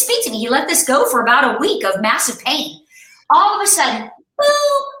didn't speak to me. He let this go for about a week of massive pain. All of a sudden,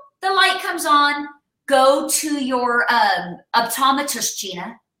 boom, the light comes on. Go to your optometrist,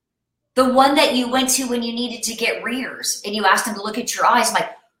 Gina. The one that you went to when you needed to get rears and you asked him to look at your eyes. I'm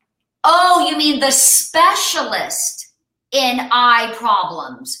like, oh, you mean the specialist in eye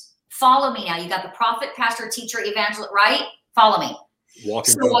problems. Follow me now. You got the prophet, pastor, teacher, evangelist, right? Follow me.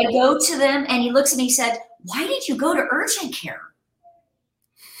 So I go to them and he looks at me and he said, why did you go to urgent care?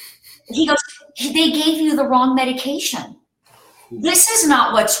 He goes, they gave you the wrong medication. This is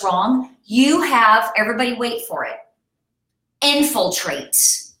not what's wrong. You have, everybody wait for it,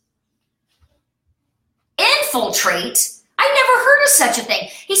 infiltrates. Infiltrate? I never heard of such a thing.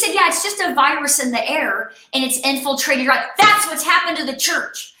 He said, yeah, it's just a virus in the air and it's infiltrated. Right? That's what's happened to the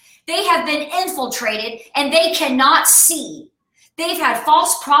church. They have been infiltrated and they cannot see. They've had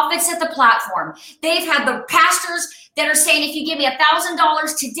false prophets at the platform. They've had the pastors that are saying, if you give me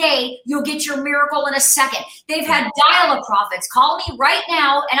 $1,000 today, you'll get your miracle in a second. They've had dial-up prophets. Call me right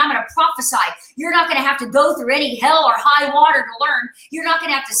now and I'm going to prophesy. You're not going to have to go through any hell or high water to learn. You're not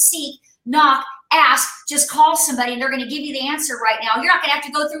going to have to seek, knock, ask, just call somebody and they're going to give you the answer right now. You're not going to have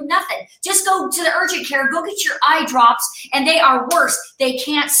to go through nothing. Just go to the urgent care, go get your eye drops, and they are worse. They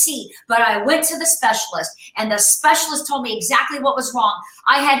can't see. But I went to the specialist and the specialist told me exactly what was wrong.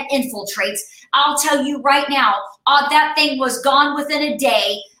 I had infiltrates. I'll tell you right now, that thing was gone within a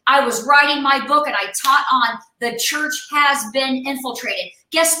day. I was writing my book and I taught on the church has been infiltrated.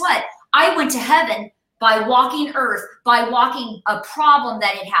 Guess what? I went to heaven by walking earth, by walking a problem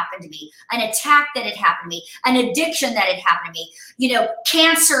that had happened to me, an attack that had happened to me, an addiction that had happened to me,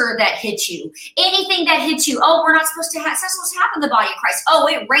 cancer that hit you, anything that hits you. Oh, we're not supposed to have, it's not supposed to happen in the body of Christ. Oh,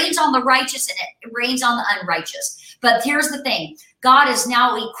 it rains on the righteous and it rains on the unrighteous. But here's the thing. God has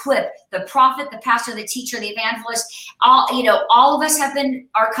now equipped the prophet, the pastor, the teacher, the evangelist. All of us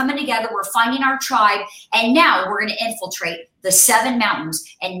are coming together. We're finding our tribe. And now we're going to infiltrate the 7 mountains.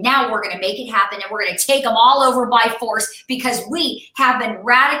 And now we're going to make it happen. And we're going to take them all over by force because we have been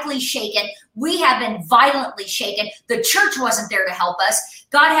radically shaken. We have been violently shaken. The church wasn't there to help us.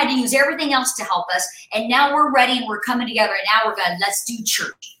 God had to use everything else to help us. And now we're ready and we're coming together. And now we're going, let's do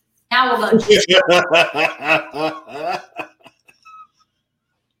church. Now we're going to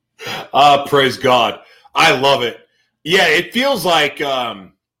praise God. I love it. Yeah, it feels like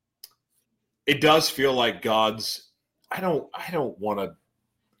it does feel like God's I don't want to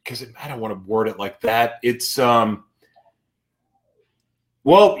because I don't want to word it like that. It's the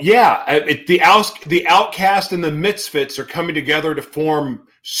outcast and the misfits are coming together to form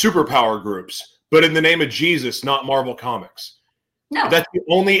superpower groups, but in the name of Jesus, not Marvel Comics. No. That's the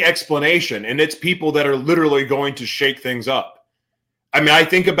only explanation, and it's people that are literally going to shake things up. I mean, I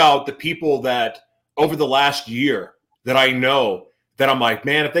think about the people that over the last year that I know that I'm like,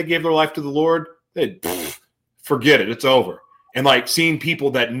 man, if they gave their life to the Lord, they'd forget it. It's over. And like seeing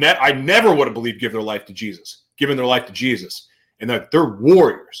people that I never would have believed give their life to Jesus, giving their life to Jesus. And they're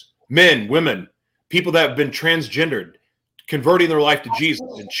warriors, men, women, people that have been transgendered, converting their life to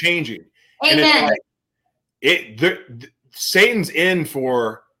Jesus and changing. Amen. And it's like, Satan's in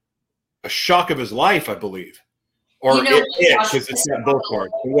for a shock of his life, I believe. Or because it's not both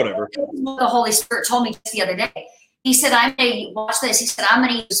parts, or whatever. The Holy Spirit told me just the other day. He said, I'm going to watch this. He said, I'm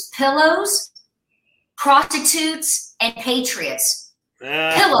going to use pillows, prostitutes, and patriots.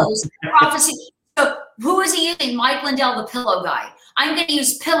 Pillows, prophecy. So who is he using? Mike Lindell, the pillow guy. I'm going to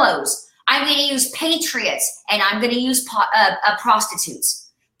use pillows. I'm going to use patriots, and I'm going to use prostitutes.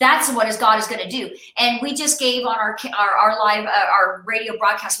 That's what God is going to do. And we just gave on our live, our radio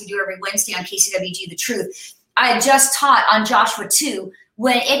broadcast we do every Wednesday on KCWG, The Truth. I just taught on Joshua 2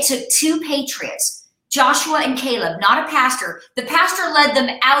 when it took 2 patriots, Joshua and Caleb, not a pastor. The pastor led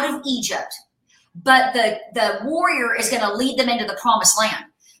them out of Egypt. but the warrior is going to lead them into the promised land,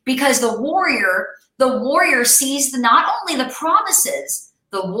 because the warrior sees not only the promises,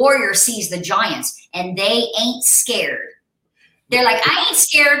 the warrior sees the giants, and they ain't scared. They're like, I ain't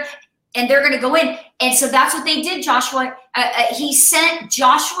scared, and they're going to go in. And so that's what they did, Joshua. He sent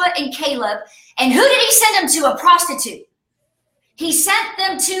Joshua and Caleb, and who did he send them to? A prostitute. He sent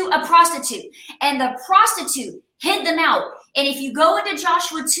them to a prostitute, and the prostitute hid them out. And if you go into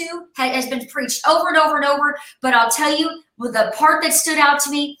Joshua 2, has been preached over and over and over, but I'll tell you, the part that stood out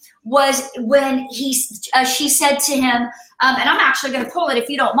to me was when she said to him, and I'm actually going to pull it if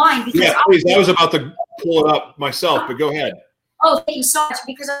you don't mind. Because yeah, please. I was about to pull it up myself, but go ahead. Oh, thank you so much,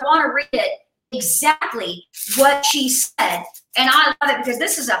 because I want to read it exactly what she said. And I love it because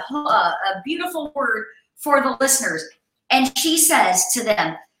this is a beautiful word for the listeners. And she says to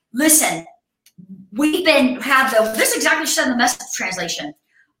them, listen, this is exactly what she said in the Message translation.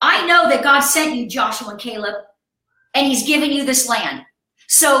 I know that God sent you, Joshua and Caleb, and he's given you this land.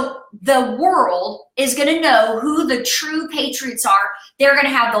 So the world is going to know who the true patriots are. They're going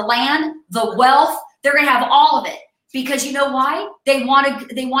to have the land, the wealth. They're going to have all of it. Because you know why? They want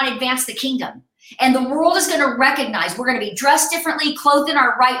to advance the kingdom. And the world is going to recognize we're going to be dressed differently, clothed in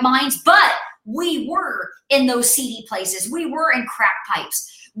our right minds, but we were in those seedy places. We were in crack pipes.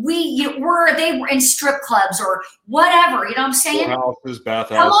 They were in strip clubs or whatever. You know what I'm saying? Houses,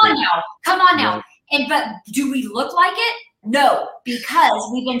 bathhouses. Come on now. But do we look like it? No, because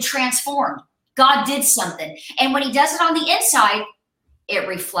we've been transformed. God did something. And when he does it on the inside, it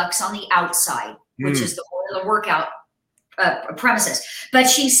reflects on the outside, which is the workout premises. But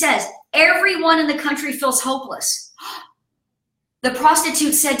she says, everyone in the country feels hopeless. The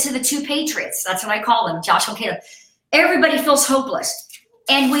prostitute said to the two patriots, that's what I call them, Joshua and Caleb, everybody feels hopeless.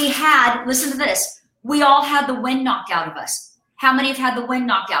 And listen to this, we all had the wind knocked out of us. How many have had the wind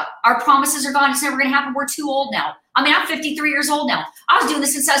knocked out? Our promises are gone. It's never going to happen. We're too old now. I mean, I'm 53 years old now. I was doing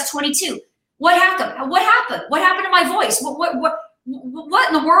this since I was 22. What happened? What happened? What happened to my voice? What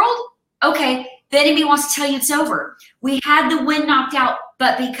in the world? Okay, the enemy wants to tell you it's over. We had the wind knocked out,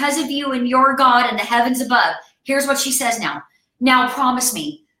 but because of you and your God and the heavens above, here's what she says now. Now promise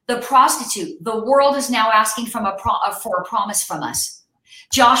me, the prostitute, the world is now asking for a promise from us.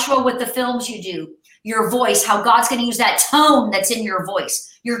 Joshua, with the films you do, your voice, how God's going to use that tone that's in your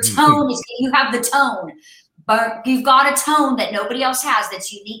voice. Your tone you have the tone, but you've got a tone that nobody else has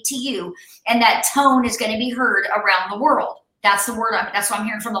that's unique to you. And that tone is going to be heard around the world. That's the word. That's what I'm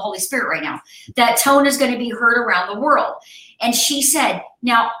hearing from the Holy Spirit right now. That tone is going to be heard around the world. And she said,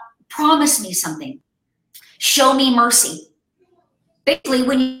 now promise me something. Show me mercy. Basically,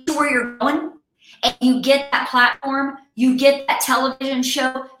 when you know where you're going and you get that platform, you get that television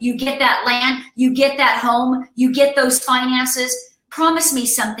show, you get that land, you get that home, you get those finances, promise me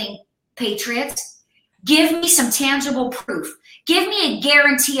something, patriots. Give me some tangible proof. Give me a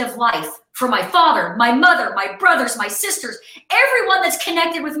guarantee of life for my father, my mother, my brothers, my sisters, everyone that's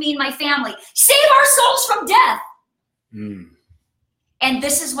connected with me and my family. Save our souls from death. And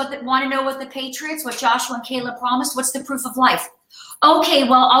this is what want to know what the patriots, what Joshua and Caleb promised. What's the proof of life? Okay,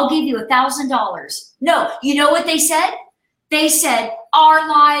 well, I'll give you $1,000. No, you know what they said? They said, our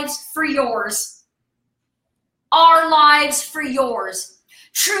lives for yours. Our lives for yours.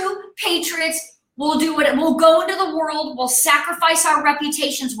 True patriots will do it. We'll go into the world. We'll sacrifice our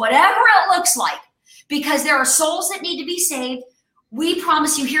reputations, whatever it looks like, because there are souls that need to be saved. We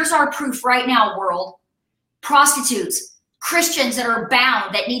promise you, here's our proof right now, world. Prostitutes, Christians that are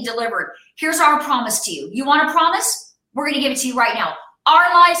bound, that need delivered. Here's our promise to you. You want a promise? We're going to give it to you right now.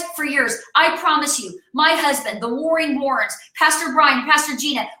 Our lives for yours. I promise you, my husband, the Warring Warrens, Pastor Brian, Pastor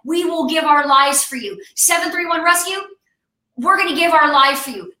Gina, we will give our lives for you. 731 Rescue, we're going to give our life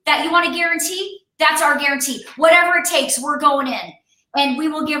for you. That you want a guarantee? That's our guarantee. Whatever it takes, we're going in. And we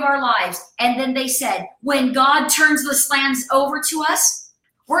will give our lives. And then they said, when God turns this land over to us,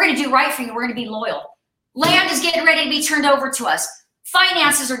 we're going to do right for you. We're going to be loyal. Land is getting ready to be turned over to us.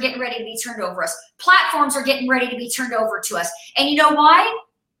 Finances are getting ready to be turned over us. Platforms are getting ready to be turned over to us. And you know why?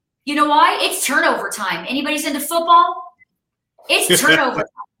 You know why? It's turnover time. Anybody's into football? It's turnover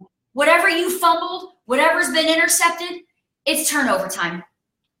time. Whatever you fumbled, whatever's been intercepted, it's turnover time.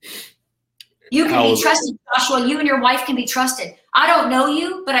 You can be trusted, Joshua. You and your wife can be trusted. I don't know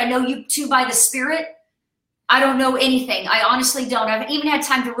you, but I know you too by the Spirit. I don't know anything. I honestly don't. I haven't even had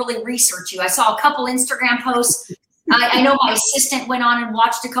time to really research you. I saw a couple Instagram posts. I know my assistant went on and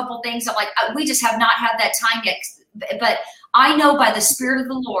watched a couple things. I'm like, we just have not had that time yet. But I know by the Spirit of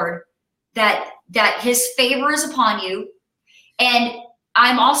the Lord that his favor is upon you. And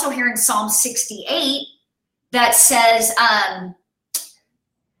I'm also hearing Psalm 68 that says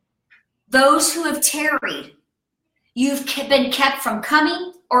those who have tarried, you've been kept from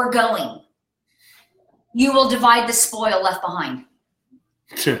coming or going. You will divide the spoil left behind.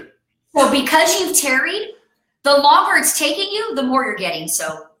 So because you've tarried, the longer it's taking you, the more you're getting.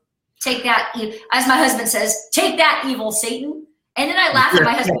 So take that, as my husband says, take that, evil Satan. And then I laugh at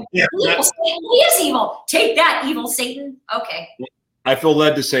my husband. Evil Satan, he is evil. Take that, evil Satan. Okay. I feel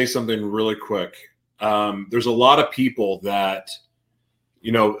led to say something really quick. There's a lot of people that,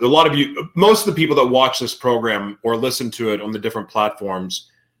 most of the people that watch this program or listen to it on the different platforms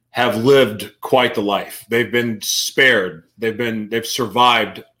have lived quite the life. They've been spared. They've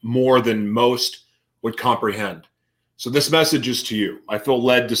survived more than most would comprehend. So this message is to you. I feel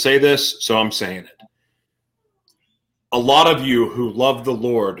led to say this, so I'm saying it. A lot of you who love the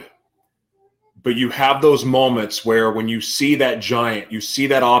Lord, but you have those moments where when you see that giant, you see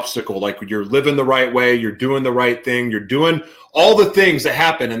that obstacle, like you're living the right way, you're doing the right thing, you're doing all the things that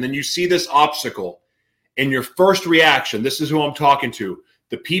happen, and then you see this obstacle, and your first reaction, this is who I'm talking to,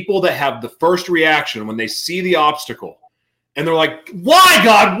 the people that have the first reaction when they see the obstacle, and they're like, why,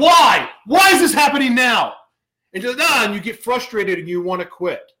 God, why? Why is this happening now? And and you get frustrated and you want to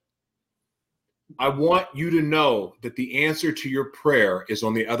quit. I want you to know that the answer to your prayer is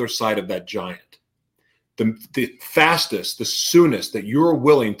on the other side of that giant. The fastest, the soonest that you're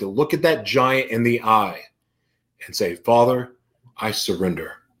willing to look at that giant in the eye and say, Father, I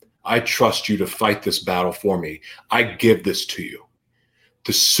surrender. I trust you to fight this battle for me. I give this to you.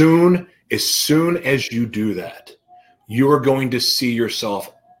 As soon as you do that, you are going to see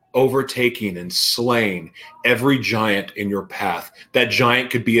yourself overtaking and slaying every giant in your path. That giant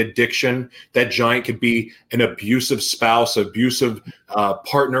could be addiction. That giant could be an abusive spouse, abusive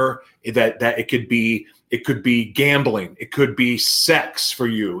partner. That it could be gambling. It could be sex for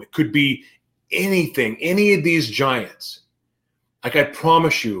you. It could be anything, any of these giants. Like I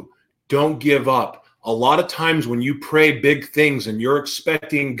promise you, don't give up. A lot of times when you pray big things and you're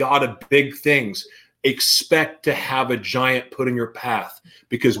expecting God of big things, expect to have a giant put in your path,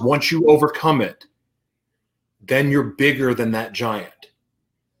 because once you overcome it, then you're bigger than that giant.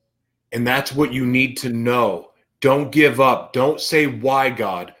 And that's what you need to know. Don't give up. Don't say, why,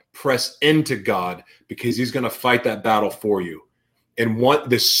 God? Press into God, because he's going to fight that battle for you. And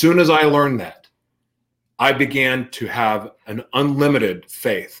as soon as I learned that, I began to have an unlimited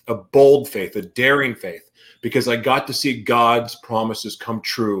faith, a bold faith, a daring faith, because I got to see God's promises come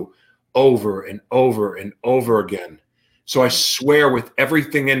true over and over and over again. So I swear with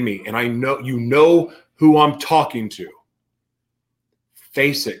everything in me, and I know you know who I'm talking to.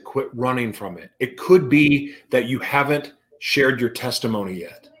 Face it, quit running from it. It could be that you haven't shared your testimony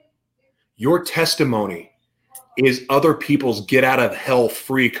yet. Your testimony is other people's get out of hell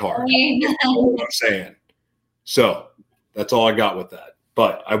free card. That's what I'm saying. So that's all I got with that.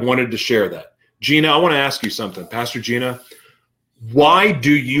 But I wanted to share that. Gina, I want to ask you something. Pastor Gina, why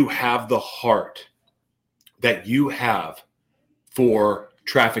do you have the heart that you have for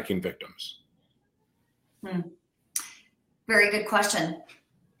trafficking victims? Very good question.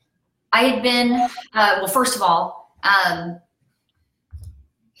 I had been, first of all,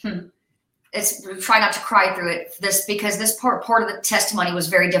 try not to cry through it, because this part of the testimony was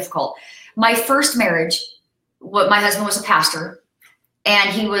very difficult. My first marriage, my husband was a pastor, and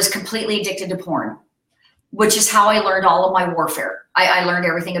he was completely addicted to porn, which is how I learned all of my warfare. I learned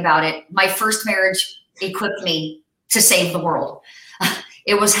everything about it. My first marriage equipped me to save the world.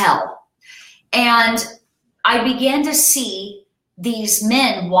 It was hell. And I began to see these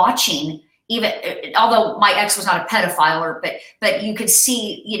men watching, even although my ex was not a pedophile, but you could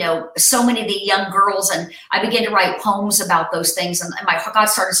see, so many of the young girls, and I began to write poems about those things, and God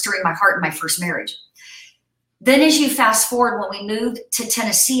started stirring my heart in my first marriage. Then as you fast forward, when we moved to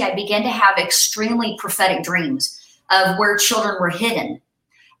Tennessee, I began to have extremely prophetic dreams of where children were hidden.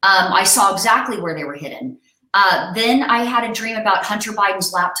 I saw exactly where they were hidden. Then I had a dream about Hunter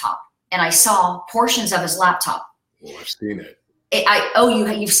Biden's laptop, and I saw portions of his laptop. Oh, I've seen it.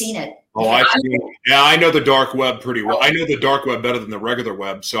 You've seen it. Oh, I've seen it. Yeah, I know the dark web pretty well. I know the dark web better than the regular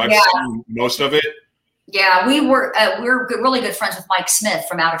web, so I've seen most of it. Yeah, we're really good friends with Mike Smith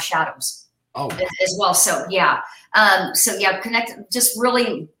from Out of Shadows. Oh, as well. So connected, just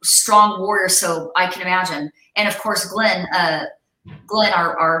really strong warrior. So I can imagine. And of course, Glenn,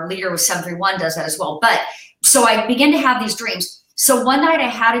 our leader with 731 does that as well. But so I began to have these dreams. So one night I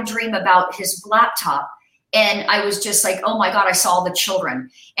had a dream about his laptop, and I was just like, oh my God, I saw the children.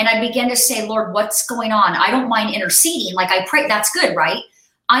 And I began to say, Lord, what's going on? I don't mind interceding. Like I pray, that's good, right?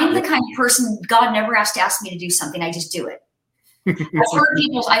 I'm the kind of person God never has to ask me to do something. I just do it.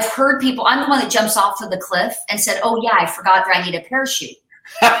 I've heard people, I'm the one that jumps off of the cliff and said, oh yeah, I forgot that I need a parachute.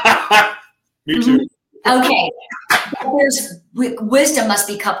 Me too. Okay. Wisdom must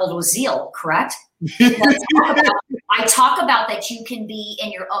be coupled with zeal, correct? I talk about that you can be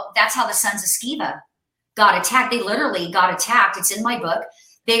in your own. That's how the sons of Sceva got attacked. They literally got attacked. It's in my book.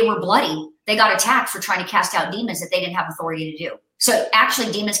 They were bloody. They got attacked for trying to cast out demons that they didn't have authority to do. So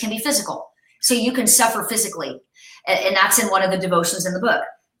actually demons can be physical. So you can suffer physically. And that's in one of the devotions in the book.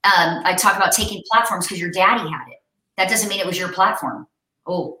 I talk about taking platforms because your daddy had it. That doesn't mean it was your platform.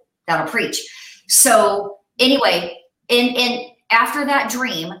 Oh, that'll preach. So anyway, in after that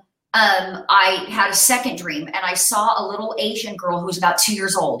dream, I had a second dream and I saw a little Asian girl who was about 2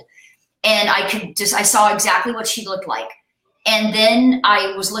 years old. And I saw exactly what she looked like. And then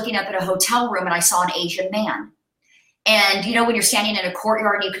I was looking up at a hotel room and I saw an Asian man. And you know, when you're standing in a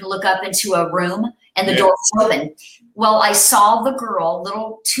courtyard and you can look up into a room and the door is open. Well, I saw the girl,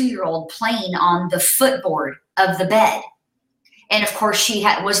 little 2-year-old, playing on the footboard of the bed. And of course she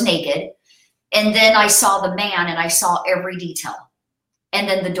was naked. And then I saw the man and I saw every detail. And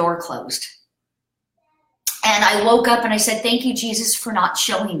then the door closed. And I woke up and I said, thank you, Jesus, for not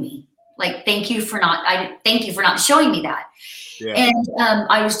showing me. Like, thank you for not showing me that. Yeah. And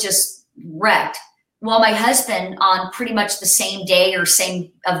I was just wrecked. Well, my husband, on pretty much the same day or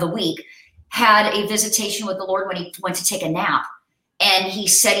same of the week, had a visitation with the Lord when he went to take a nap. And he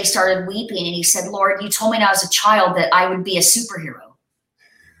said he started weeping and he said, Lord, you told me when I was a child that I would be a superhero.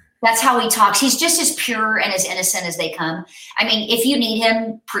 That's how he talks. He's just as pure and as innocent as they come. I mean, if you need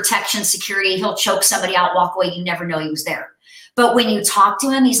him, protection, security, he'll choke somebody out, walk away. You never know he was there. But when you talk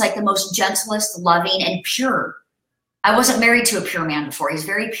to him, he's like the most gentlest, loving, and pure. I wasn't married to a pure man before. He's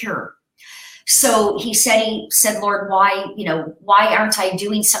very pure. So he said, Lord, why aren't I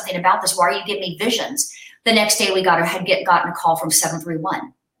doing something about this? Why are you giving me visions? The next day we had gotten a call from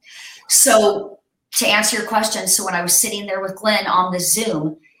 731. So to answer your question, so when I was sitting there with Glenn on the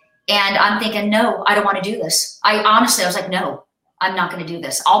Zoom, and I'm thinking, no, I don't want to do this. I was like, no, I'm not going to do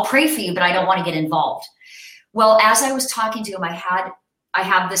this. I'll pray for you, but I don't want to get involved. Well, as I was talking to him, I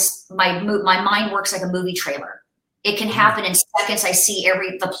have this, my mind works like a movie trailer. It can happen in seconds. I see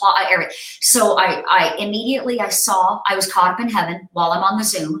the plot. So I immediately saw I was caught up in heaven while I'm on the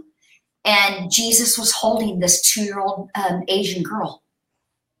Zoom, and Jesus was holding this 2-year-old Asian girl,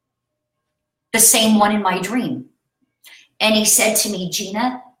 the same one in my dream. And he said to me,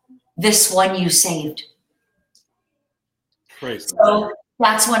 Gina, this one you saved. Praise so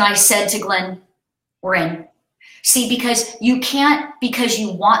that's when I said to Glenn, we're in. See, because you can't, because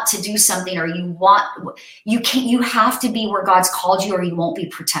you want to do something or you have to be where God's called you or you won't be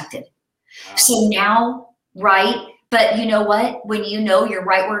protected. Wow. So now, right? But you know what? When you know you're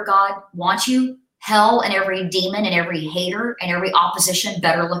right where God wants you, hell and every demon and every hater and every opposition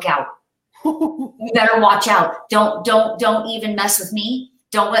better look out. You better watch out. Don't even mess with me.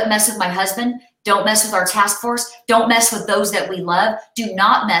 Don't mess with my husband. Don't mess with our task force. Don't mess with those that we love. Do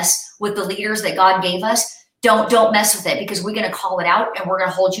not mess with the leaders that God gave us. Don't mess with it, because we're going to call it out and we're going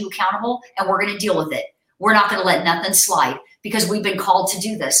to hold you accountable and we're going to deal with it. We're not going to let nothing slide because we've been called to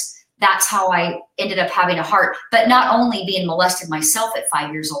do this. That's how I ended up having a heart, but not only being molested myself at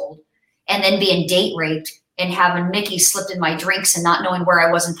 5 years old and then being date raped and having Mickey slipped in my drinks and not knowing where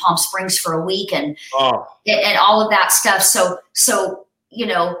I was in Palm Springs for a week and all of that stuff. So, you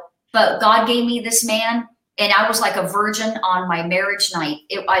know, but God gave me this man and I was like a virgin on my marriage night.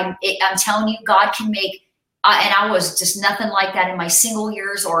 I'm telling you, God can make, and I was just nothing like that in my single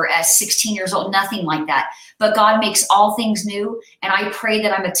years or as 16 years old, nothing like that. But God makes all things new. And I pray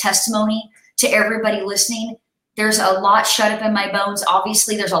that I'm a testimony to everybody listening. There's a lot shut up in my bones.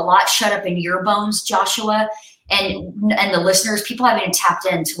 Obviously, there's a lot shut up in your bones, Joshua, and the listeners. People haven't even tapped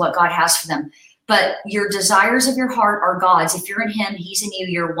into what God has for them. But your desires of your heart are God's. If you're in him, he's in you,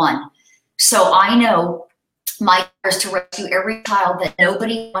 you're one. So I know my prayer is to rescue every child that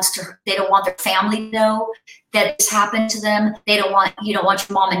nobody wants to, they don't want their family to know that this happened to them. You don't want your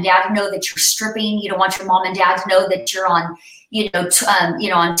mom and dad to know that you're stripping. You don't want your mom and dad to know that you're on,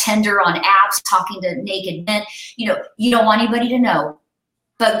 on Tinder, on apps, talking to naked men. You don't want anybody to know,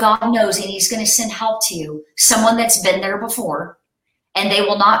 but God knows, and he's going to send help to you. Someone that's been there before, and they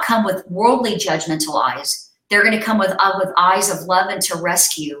will not come with worldly judgmental eyes. They're going to come with eyes of love and to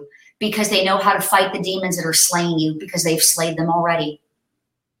rescue, because they know how to fight the demons that are slaying you, because they've slayed them already.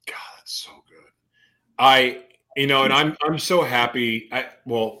 God, that's so good. And I'm so happy.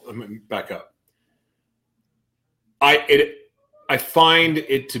 Let me back up. I find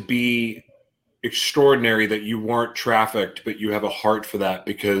it to be extraordinary that you weren't trafficked, but you have a heart for that,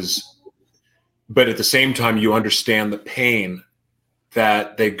 but at the same time, you understand the pain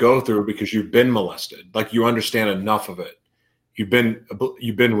that they go through because you've been molested. Like, you understand enough of it. You've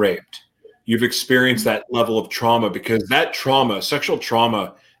been raped. you've experienced that level of trauma, because that trauma, sexual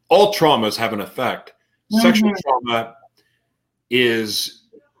trauma, all traumas have an effect. Sexual trauma is,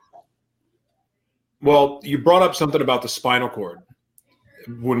 well, you brought up something about the spinal cord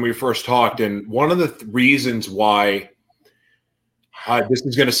when we first talked. And one of the reasons why this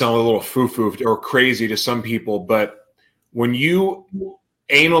is going to sound a little foo-foo or crazy to some people, but when you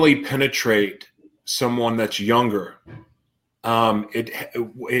anally penetrate someone that's younger,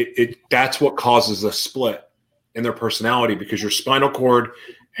 that's what causes a split in their personality, because your spinal cord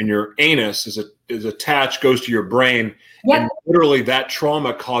and your anus is attached, goes to your brain. Yep. And literally that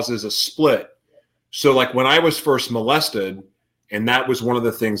trauma causes a split. So like when I was first molested, and that was one of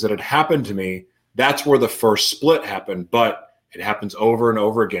the things that had happened to me, that's where the first split happened. But it happens over and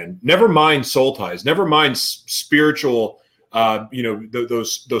over again. Never mind soul ties, never mind spiritual,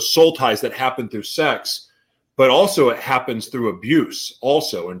 those soul ties that happen through sex, but also it happens through abuse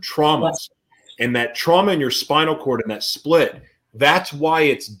also, and traumas. Yes. And that trauma in your spinal cord and that split, that's why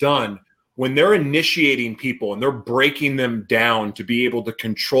it's done when they're initiating people and they're breaking them down to be able to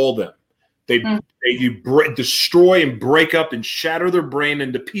control them. Destroy and break up and shatter their brain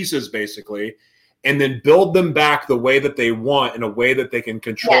into pieces, basically, and then build them back the way that they want, in a way that they can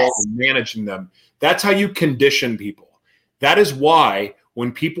control and manage them. That's how you condition people. That is why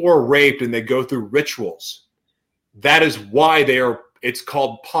when people are raped and they go through rituals, that is why it's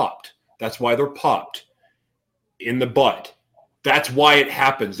called popped. That's why they're popped in the butt. That's why it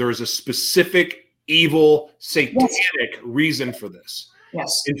happens. There is a specific evil, satanic reason for this.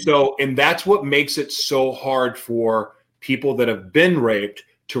 Yes. And that's what makes it so hard for people that have been raped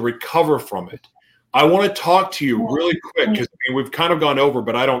to recover from it. I want to talk to you really quick, because we've kind of gone over,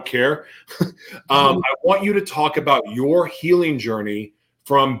 but I don't care. I want you to talk about your healing journey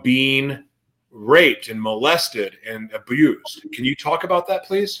from being raped and molested and abused. Can you talk about that,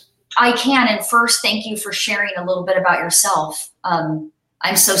 please? I can. And first, thank you for sharing a little bit about yourself. I'm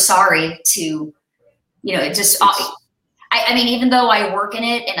so sorry to, I mean, even though I work in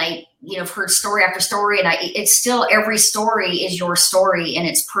it and I've heard story after story, and it's still, every story is your story and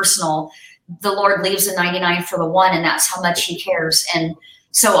it's personal. The Lord leaves the 99 for the one, and that's how much he cares. And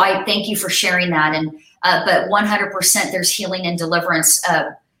so I thank you for sharing that. And, but 100% there's healing and deliverance.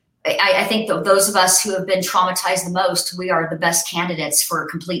 I think that those of us who have been traumatized the most, we are the best candidates for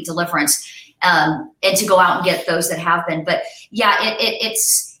complete deliverance, and to go out and get those that have been. But yeah,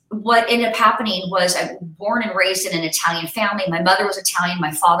 it's what ended up happening was I was born and raised in an Italian family. My mother was Italian.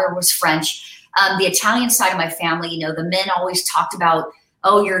 My father was French. The Italian side of my family, the men always talked about,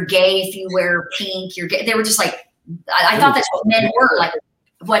 oh, you're gay if you wear pink, you're gay. They were just like, I thought that's what men were like.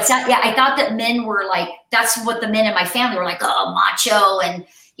 What's that? Yeah, I thought that men were like, that's what the men in my family were like, oh, macho, and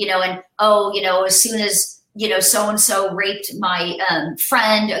as soon as, so-and-so raped my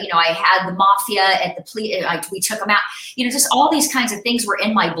friend, I had the mafia at the police, we took them out, just all these kinds of things were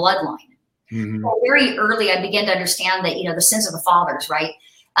in my bloodline. Mm-hmm. So very early, I began to understand that, the sins of the fathers, right?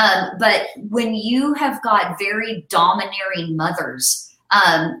 But when you have got very domineering mothers,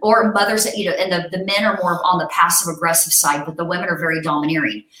 or mothers that, and the men are more on the passive aggressive side, but the women are very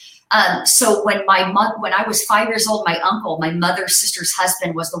domineering. So when I was 5 years old, my uncle, my mother's sister's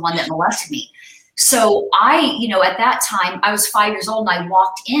husband, was the one that molested me. So I, at that time, I was 5 years old, and I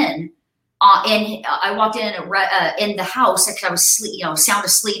walked in, in the house because I was sound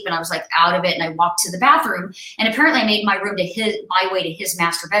asleep, and I was like out of it, and I walked to the bathroom, and apparently I made my way to his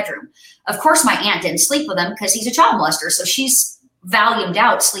master bedroom. Of course, my aunt didn't sleep with him because he's a child molester, so she's volumed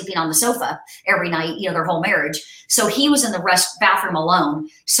out sleeping on the sofa every night, their whole marriage. So he was in the bathroom alone.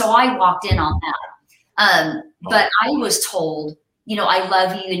 So I walked in on that. But I was told, I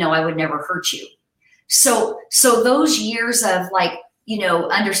love you, I would never hurt you. So those years of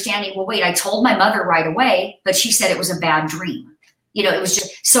understanding, well, wait, I told my mother right away, but she said it was a bad dream. It was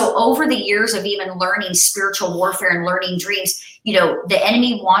just, so over the years of even learning spiritual warfare and learning dreams, the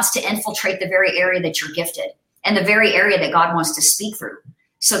enemy wants to infiltrate the very area that you're gifted and the very area that God wants to speak through.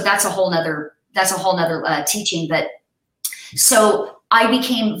 So that's a whole nother teaching. But so I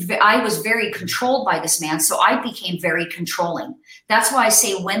was very controlled by this man. So I became very controlling. That's why I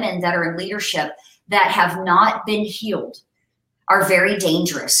say women that are in leadership that have not been healed are very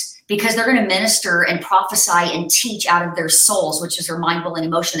dangerous, because they're going to minister and prophesy and teach out of their souls, which is their mind, will, and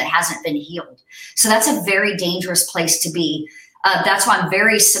emotion that hasn't been healed. So that's a very dangerous place to be. That's why I'm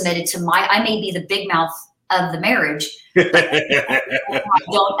very submitted to I may be the big mouth of the marriage, but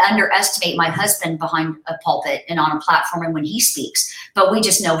don't underestimate my husband behind a pulpit and on a platform and when he speaks. But we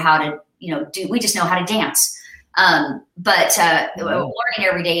just know how to, we just know how to dance. Learning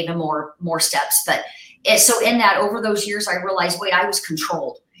every day, even more steps. But so in that, over those years, I realized, wait, I was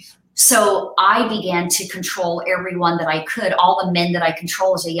controlled. So I began to control everyone that I could, all the men that I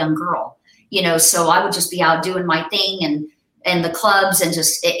control as a young girl, so I would just be out doing my thing and the clubs and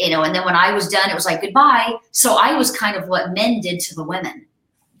just, and then when I was done, it was like, goodbye. So I was kind of what men did to the women,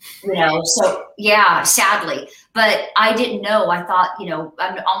 so yeah, sadly, but I didn't know. I thought, I'm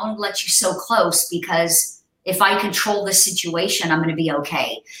going to let you so close because if I control this situation, I'm going to be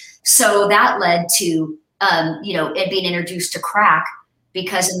okay. So that led to, it being introduced to crack,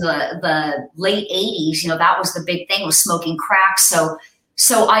 because in the late 80s, that was the big thing, was smoking crack. So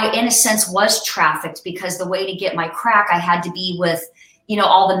I, in a sense, was trafficked, because the way to get my crack, I had to be with,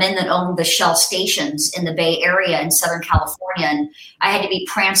 all the men that owned the Shell stations in the Bay Area in Southern California. And I had to be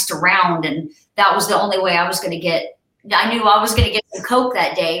pranced around. And that was the only way I was going to get, I knew I was going to get some coke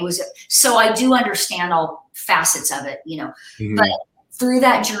that day. So I do understand all facets of it, Mm-hmm. But through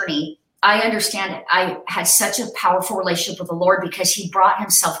that journey, I understand it. I had such a powerful relationship with the Lord because he brought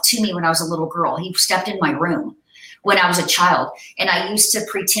himself to me when I was a little girl. He stepped in my room when I was a child, and I used to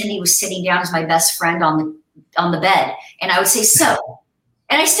pretend he was sitting down as my best friend on the bed. And I would say, so,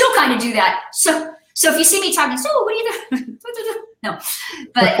 and I still kind of do that. So if you see me talking, so what are you doing? No,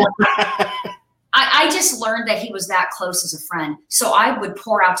 but I just learned that he was that close as a friend. So I would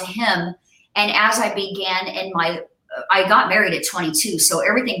pour out to him. And as I began I got married at 22. So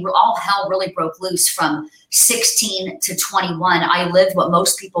everything, all hell really broke loose from 16 to 21. I lived what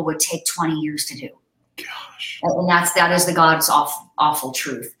most people would take 20 years to do. Gosh. And that is the God's awful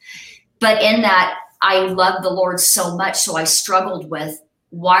truth. But in that, I loved the Lord so much. So I struggled with,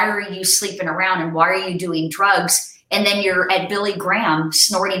 why are you sleeping around and why are you doing drugs? And then you're at Billy Graham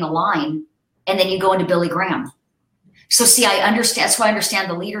snorting a line, and then you go into Billy Graham. So see, I understand. That's why I understand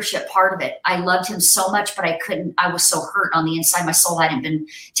the leadership part of it. I loved him so much, but I was so hurt on the inside. My soul hadn't been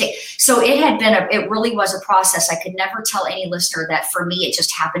taken. So it really was a process. I could never tell any listener that for me, it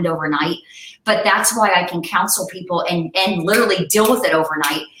just happened overnight. But that's why I can counsel people and literally deal with it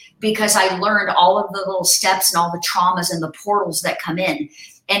overnight, because I learned all of the little steps and all the traumas and the portals that come in,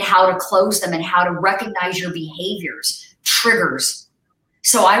 and how to close them and how to recognize your behaviors, triggers.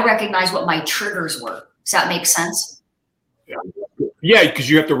 So I recognize what my triggers were. Does that make sense? Yeah, because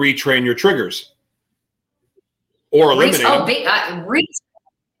you have to retrain your triggers or eliminate them.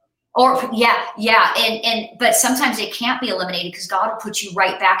 But sometimes it can't be eliminated, because God will put you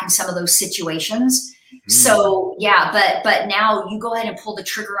right back in some of those situations. So yeah, but now you go ahead and pull the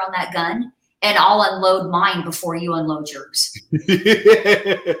trigger on that gun, and I'll unload mine before you unload yours.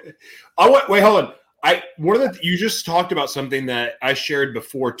 Wait, hold on. You just talked about something that I shared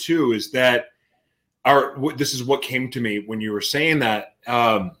before too, is that this is what came to me when you were saying that,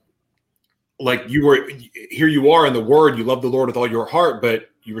 like here you are in the Word, you love the Lord with all your heart, but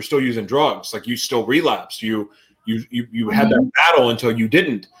you were still using drugs. Like, you still relapsed. You had that battle until you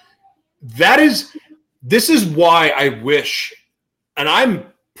didn't. This is why I wish, and I'm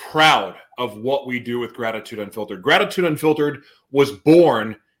proud of what we do with Gratitude Unfiltered. Gratitude Unfiltered was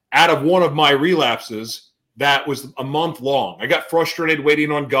born out of one of my relapses that was a month long. I got frustrated waiting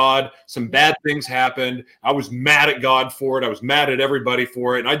on God. Some bad things happened. I was mad at God for it. I was mad at everybody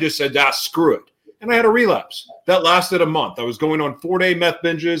for it. And I just said, screw it. And I had a relapse that lasted a month. I was going on 4-day meth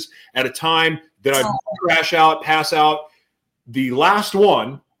binges at a time. Then I'd crash out, pass out. The last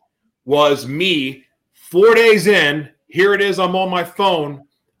one was me 4 days in. Here it is. I'm on my phone.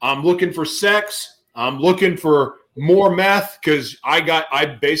 I'm looking for sex. I'm looking for more meth, because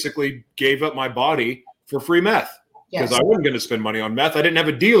I basically gave up my body for free meth, because I wasn't going to spend money on meth. I didn't have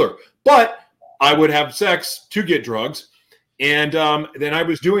a dealer, but I would have sex to get drugs. And then I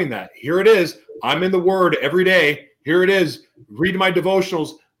was doing that. Here it is. I'm in the Word every day. Here it is. Reading my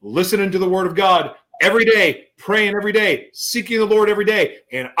devotionals, listening to the Word of God every day, praying every day, seeking the Lord every day.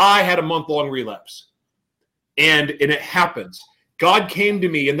 And I had a month-long relapse. And it happens. God came to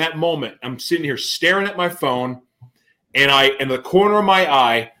me in that moment. I'm sitting here staring at my phone, and in the corner of my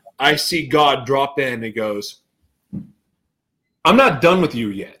eye, I see God drop in, and he goes, I'm not done with you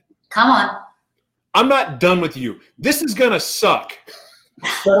yet. Come on. I'm not done with you. This is going to suck,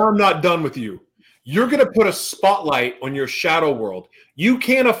 but I'm not done with you. You're going to put a spotlight on your shadow world. You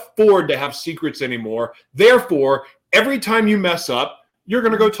can't afford to have secrets anymore. Therefore, every time you mess up, you're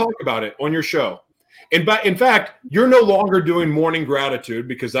going to go talk about it on your show. And in fact, you're no longer doing Morning Gratitude,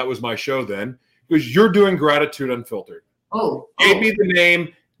 because that was my show then, because you're doing Gratitude Unfiltered. Gave me the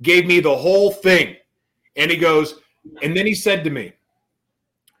name, gave me the whole thing. And he goes, and then he said to me,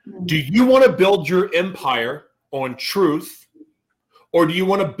 do you want to build your empire on truth, or do you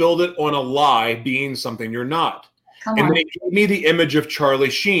want to build it on a lie, being something you're not? And then he gave me the image of Charlie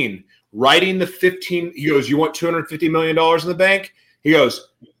Sheen writing he goes, you want $250 million in the bank? He goes,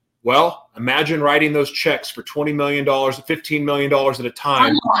 Well, imagine writing those checks for $20 million, $15 million at a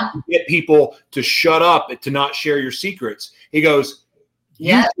time to get people to shut up and to not share your secrets. He goes,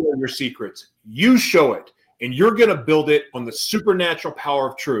 you share your secrets, you show it, and you're going to build it on the supernatural power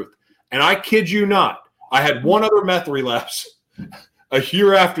of truth. And I kid you not, I had one other meth relapse a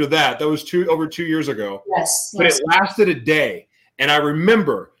year after that. That was over 2 years ago. Yes. But it lasted a day. And I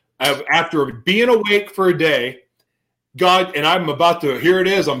remember after being awake for a day, God, and I'm about to, here it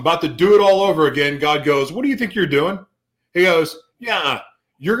is, I'm about to do it all over again. God goes, what do you think you're doing? He goes, yeah,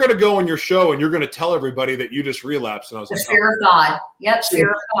 you're going to go on your show and you're going to tell everybody that you just relapsed. And I was the like, fear of God. Yep,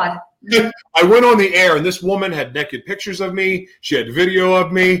 fear of God. I went on the air and this woman had naked pictures of me. She had video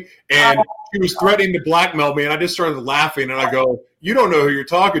of me and she was threatening to blackmail me. And I just started laughing and I go, you don't know who you're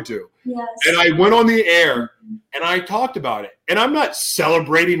talking to. Yes. And I went on the air and I talked about it. And I'm not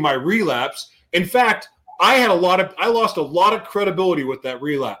celebrating my relapse. In fact, I lost a lot of credibility with that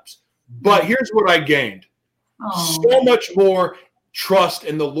relapse. But here's what I gained. So much more trust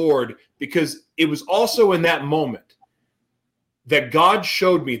in the Lord, because it was also in that moment that God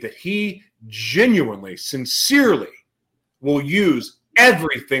showed me that he genuinely, sincerely will use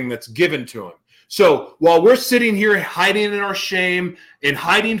everything that's given to him. So while we're sitting here hiding in our shame and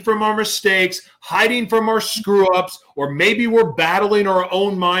hiding from our mistakes, hiding from our screw-ups, or maybe we're battling our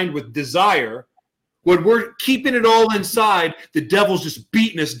own mind with desire, when we're keeping it all inside, the devil's just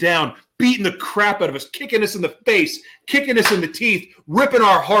beating us down, beating the crap out of us, kicking us in the face, kicking us in the teeth, ripping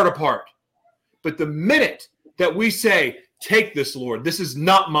our heart apart. But the minute that we say, take this, Lord, this is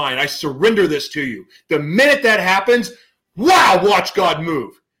not mine, I surrender this to you. The minute that happens, wow, watch God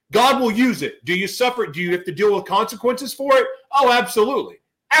move. God will use it. Do you suffer? Do you have to deal with consequences for it? Oh, absolutely.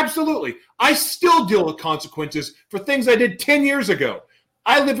 Absolutely. I still deal with consequences for things I did 10 years ago.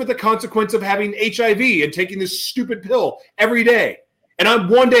 I live with the consequence of having HIV and taking this stupid pill every day. And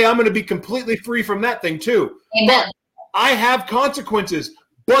one day I'm going to be completely free from that thing too. Amen. But I have consequences,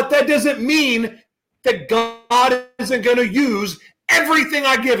 but that doesn't mean that God isn't going to use everything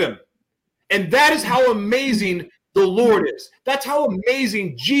I give him. And that is how amazing the Lord is. That's how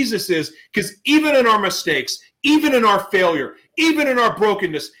amazing Jesus is, because even in our mistakes, even in our failure, even in our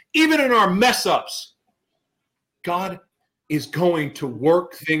brokenness, even in our mess ups, God is going to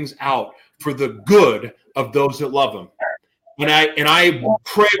work things out for the good of those that love him. And I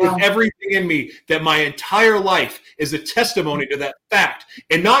pray with everything in me that my entire life is a testimony to that fact.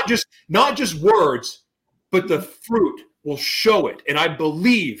 And not just words, but the fruit will show it. And I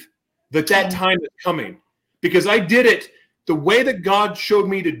believe that time is coming, because I did it the way that God showed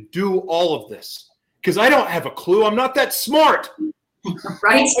me to do all of this. Because I don't have a clue. I'm not that smart.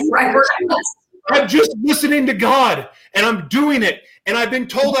 Right. I'm just listening to God, and I'm doing it. And I've been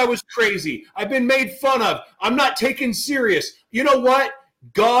told I was crazy. I've been made fun of. I'm not taken serious. You know what?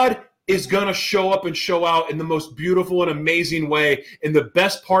 God is going to show up and show out in the most beautiful and amazing way. And the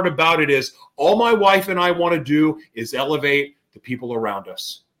best part about it is all my wife and I want to do is elevate the people around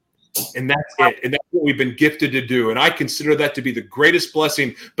us. And that's it. And that's what we've been gifted to do. And I consider that to be the greatest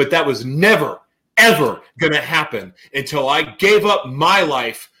blessing. But that was never, ever going to happen until I gave up my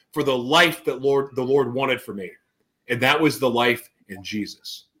life for the life that the Lord wanted for me. And that was the life in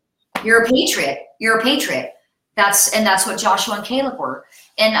Jesus. You're a patriot. You're a patriot. That's what Joshua and Caleb were.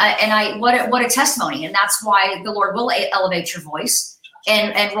 And what a testimony. And that's why the Lord will elevate your voice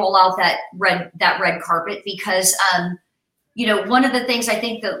and roll out that red carpet, because one of the things I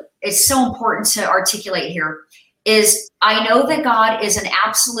think that is so important to articulate here is I know that God is an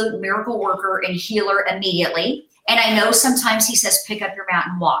absolute miracle worker and healer immediately. And I know sometimes he says, pick up your mat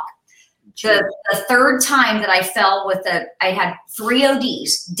and walk. The third time that I fell I had 3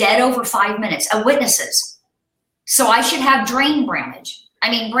 ODs, dead over 5 minutes, witnesses. So I should have brain damage.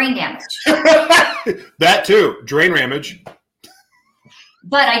 That too, brain damage.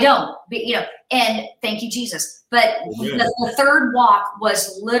 But I don't, and thank you, Jesus. But the third walk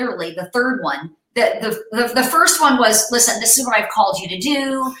was literally the third one. The first one was, listen, this is what I've called you to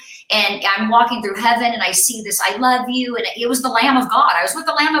do. And I'm walking through heaven and I see this, I love you. And it was the Lamb of God. I was with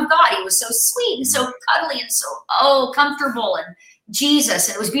the Lamb of God. He was so sweet and so cuddly and so, comfortable, and Jesus.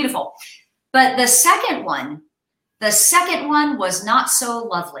 And it was beautiful. But the second one was not so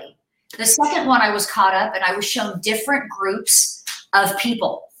lovely. The second one, I was caught up and I was shown different groups of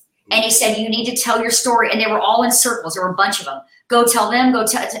people. And he said, you need to tell your story. And they were all in circles. There were a bunch of them. Go tell them, go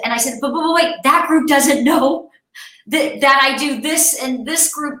tell. And I said, but wait, that group doesn't know that I do this, and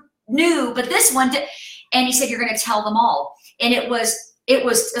this group knew, but this one did. And he said, you're going to tell them all. And it was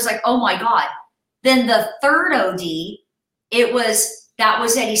like, oh my God. Then the third OD, that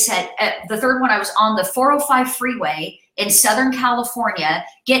was it. He said, the third one, I was on the 405 freeway in Southern California,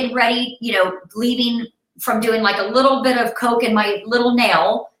 getting ready, leaving from doing like a little bit of coke in my little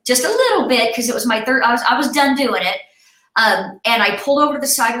nail, just a little bit, because it was my third, I was done doing it. And I pulled over to the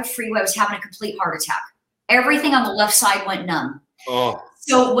side of the freeway. I was having a complete heart attack. Everything on the left side went numb. Oh.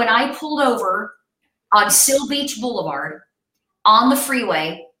 So when I pulled over on Seal Beach Boulevard on the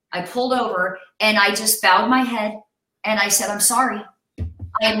freeway, I pulled over and I just bowed my head and I said, I'm sorry.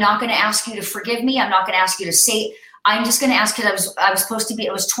 I am not going to ask you to forgive me. I'm not going to ask you to say, I'm just going to ask, because I was supposed to be,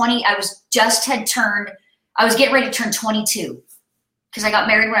 it was 20. I was getting ready to turn 22 because I got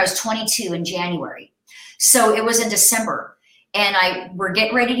married when I was 22 in January. So it was in December and we're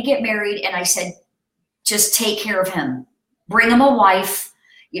getting ready to get married. And I said, just take care of him. Bring him a wife.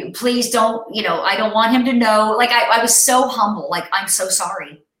 Please don't, I don't want him to know. Like I was so humble. Like, I'm so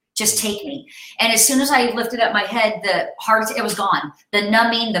sorry. Just take me. And as soon as I lifted up my head, the heart, it was gone. The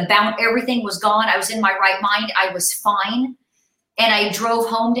numbing, the bound, everything was gone. I was in my right mind. I was fine. And I drove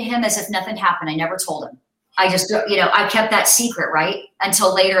home to him as if nothing happened. I never told him. I just, I kept that secret, right?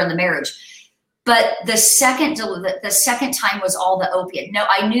 Until later in the marriage. But the second time was all the opiate. No,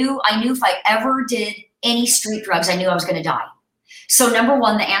 I knew if I ever did any street drugs, I knew I was going to die. So number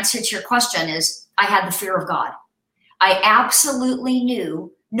one, the answer to your question is I had the fear of God. I absolutely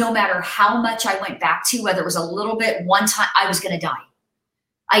knew no matter how much I went back to, whether it was a little bit, one time, I was going to die.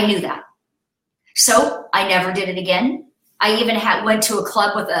 I knew that. So I never did it again. I even went to a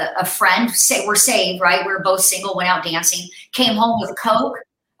club with a friend. We're saved, right? We were both single, went out dancing, came home with Coke,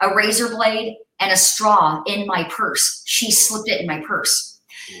 a razor blade, and a straw in my purse. She slipped it in my purse.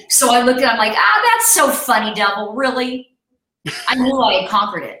 So I looked at it, I'm like, that's so funny, devil, really? I knew I had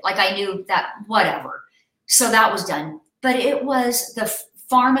conquered it. Like I knew that, whatever. So that was done. But it was the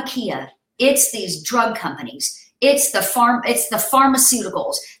pharmakia. It's these drug companies. It's the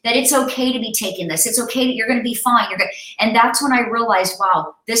pharmaceuticals, that it's okay to be taking this. It's okay that you're going to be fine. And that's when I realized,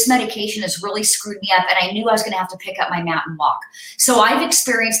 wow, this medication has really screwed me up. And I knew I was going to have to pick up my mat and walk. So I've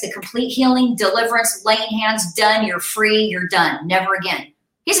experienced the complete healing, deliverance, laying hands, done. You're free. You're done. Never again.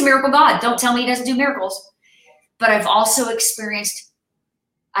 He's a miracle God. Don't tell me he doesn't do miracles. But I've also experienced,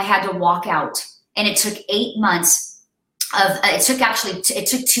 I had to walk out, and it took 8 months. It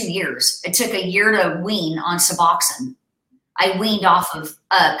took 2 years. It took a year to wean on Suboxone. I weaned off of,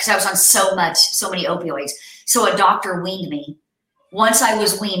 because I was on so many opioids. So a doctor weaned me. Once I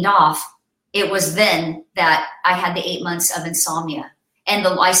was weaned off, it was then that I had the 8 months of insomnia. And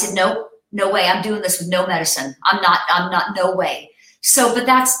I said, nope, no way. I'm doing this with no medicine. I'm not, no way. So, but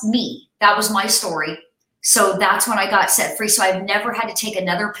that's me. That was my story. So that's when I got set free. So I've never had to take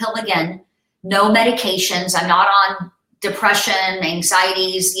another pill again. No medications. I'm not on depression,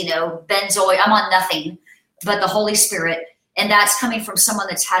 anxieties, benzoid. I'm on nothing but the Holy Spirit. And that's coming from someone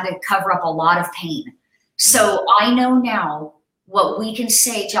that's had to cover up a lot of pain. So I know now what we can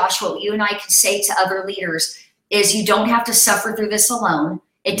say, Josh, what you and I can say to other leaders is you don't have to suffer through this alone.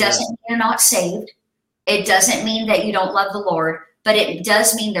 It doesn't mean you're not saved. It doesn't mean that you don't love the Lord, but it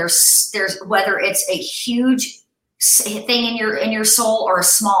does mean there's whether it's a huge thing in your soul or a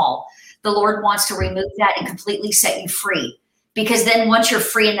small, the Lord wants to remove that and completely set you free. Because then once you're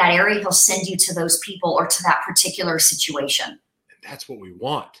free in that area, he'll send you to those people or to that particular situation. And that's what we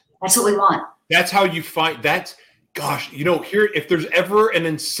want. That's what we want. That's how you find that's, gosh, here, if there's ever an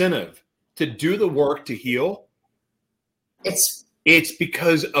incentive to do the work to heal, it's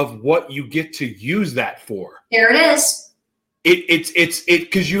because of what you get to use that for. There it is. It's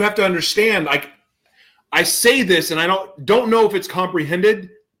because you have to understand, like I say this and I don't know if it's comprehended,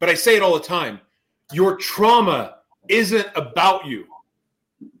 but I say it all the time. Your trauma isn't about you.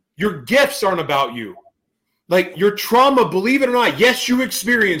 Your gifts aren't about you. Like your trauma, believe it or not, yes, you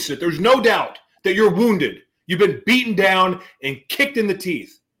experienced it. There's no doubt that you're wounded. You've been beaten down and kicked in the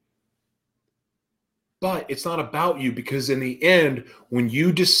teeth. But it's not about you, because in the end, when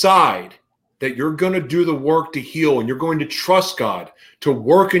you decide that you're going to do the work to heal and you're going to trust God to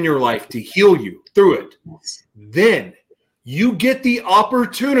work in your life to heal you through it, then you get the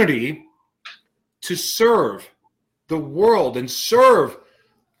opportunity to serve the world and serve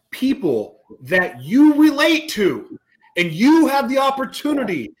people that you relate to. And you have the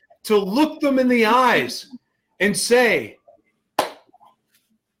opportunity to look them in the eyes and say,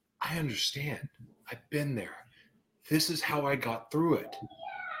 I understand. I've been there. This is how I got through it.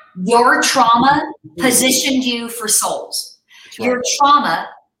 Your trauma positioned you for souls. Right. Your trauma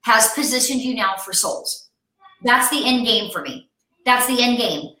has positioned you now for souls. That's the end game for me. That's the end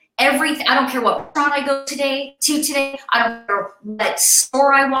game. Everything. I don't care what restaurant I go today. I don't care what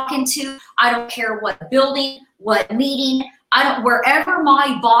store I walk into. I don't care what building, what meeting. Wherever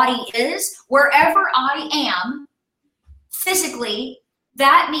my body is, wherever I am, physically,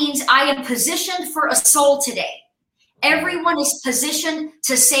 that means I am positioned for a soul today. Everyone is positioned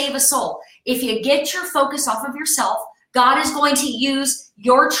to save a soul. If you get your focus off of yourself, God is going to use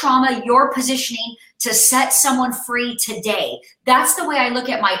your trauma, your positioning to set someone free today. That's the way I look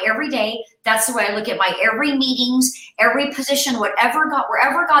at my everyday. That's the way I look at my every meetings, every position, wherever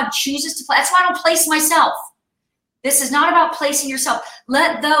God chooses to place. That's why I don't place myself. This is not about placing yourself.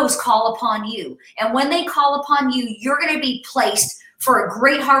 Let those call upon you. And when they call upon you, you're going to be placed for a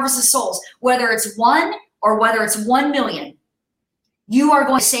great harvest of souls, whether it's 1 or whether it's 1 million. You are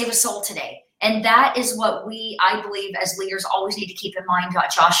going to save a soul today. And that is what I believe, as leaders always need to keep in mind,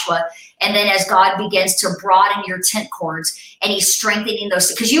 Joshua. And then as God begins to broaden your tent cords and he's strengthening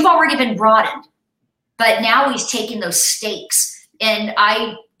those, because you've already been broadened, but now he's taking those stakes. And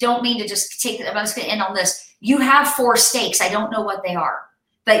I don't mean to just take, I'm just going to end on this. You have 4 stakes. I don't know what they are,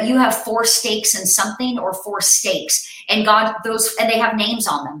 but you have 4 stakes in something, or 4 stakes. And God, and they have names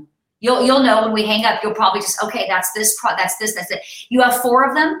on them. You'll know when we hang up, you'll probably just, okay, that's this, that's this, that's it. You have 4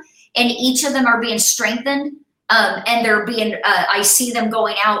 of them. And each of them are being strengthened, and they're being, I see them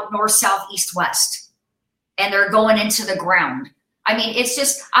going out north, south, east, west, and they're going into the ground. I mean, it's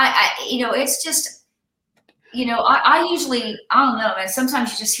just, I usually, I don't know, man,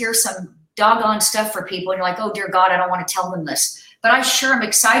 sometimes you just hear some doggone stuff for people and you're like, oh dear God, I don't want to tell them this. But I sure am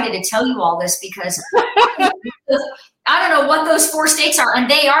excited to tell you all this, because I don't know what those 4 stakes are,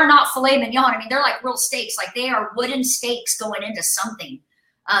 and they are not filet mignon. I mean, they're like real stakes, like they are wooden stakes going into something.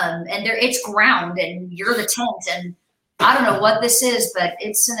 And it's ground, and you're the tent, and I don't know what this is, but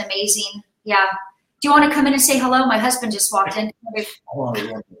it's an amazing, yeah. Do you want to come in and say hello? My husband just walked in.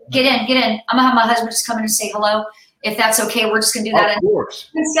 Get in. I'm gonna have my husband just come in and say hello, if that's okay. We're just gonna do that. Of course.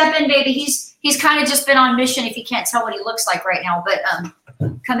 Step in, baby. He's kind of just been on mission, if you can't tell what he looks like right now, but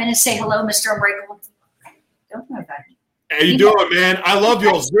come in and say hello, Mr. Unbreakable. Don't know about it. How you doing, man? I love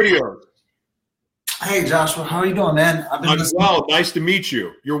y'all's videos. Hey, Joshua, how are you doing, man? I'm well. Nice to meet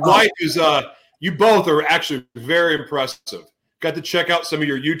you. Your wife is, you both are actually very impressive. Got to check out some of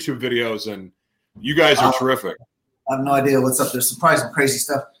your YouTube videos, and you guys are terrific. I have no idea what's up there. Surprising, crazy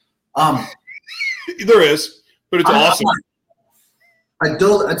stuff. There is, but it's awesome. I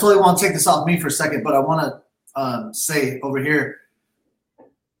totally want to take this off me for a second, but I want to say over here,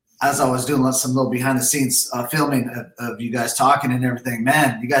 as I was doing some little behind the scenes filming of you guys talking and everything,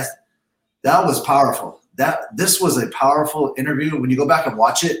 man, you guys, that was powerful. This was a powerful interview. When you go back and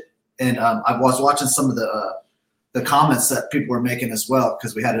watch it, and I was watching some of the comments that people were making as well,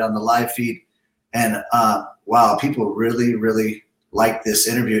 because we had it on the live feed, and wow, people really, really liked this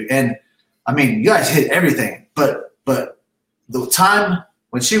interview. And I mean, you guys hit everything, but the time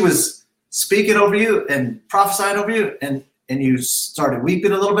when she was speaking over you and prophesying over you, and you started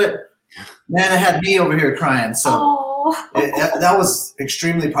weeping a little bit, man, it had me over here crying. So. That was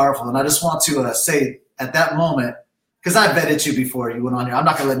extremely powerful, and I just want to say at that moment, because I vetted you before you went on here. I'm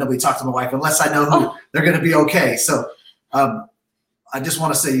not going to let nobody talk to my wife unless I know who they're going to be okay. So I just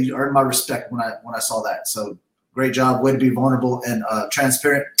want to say you earned my respect when I saw that. So great job, way to be vulnerable and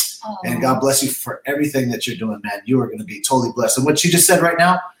transparent, and God bless you for everything that you're doing, man. You are going to be totally blessed. And what you just said right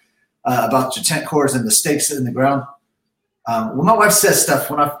now about your tent cords and the stakes in the ground. When my wife says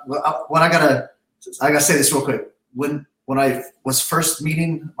stuff, when I gotta say this real quick. When I was first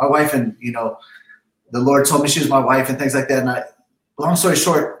meeting my wife, and the Lord told me she was my wife and things like that, and long story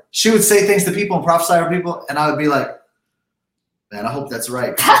short, she would say things to people and prophesy over people, and I would be like, man, I hope that's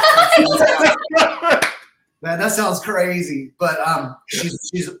right. Man, that sounds crazy, but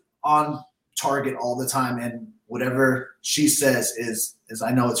she's on target all the time, and whatever she says is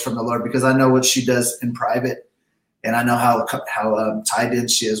I know it's from the Lord, because I know what she does in private, and I know how tied in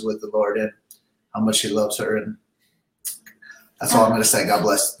she is with the Lord, and how much He loves her. And that's all I'm going to say. God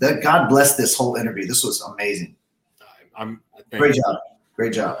bless. God bless this whole interview. This was amazing. Great job.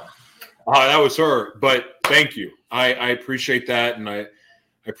 That was her. But thank you. I appreciate that, and I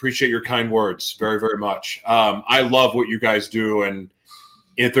appreciate your kind words very, very much. I love what you guys do, and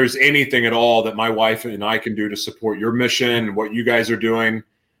if there's anything at all that my wife and I can do to support your mission and what you guys are doing,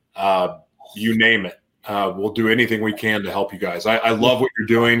 you name it. We'll do anything we can to help you guys. I love what you're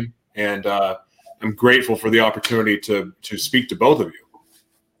doing, and I'm grateful for the opportunity to speak to both of you.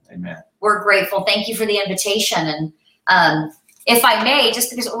 Amen. We're grateful. Thank you for the invitation. And if I may,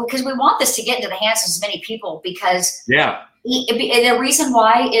 just because we want this to get into the hands of as many people, because the reason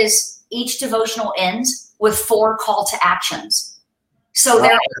why is each devotional ends with 4 call to actions. So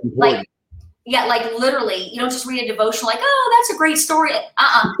they're like literally, you don't just read a devotional like, oh, that's a great story.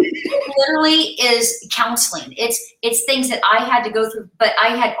 It literally is counseling. It's things that I had to go through, but I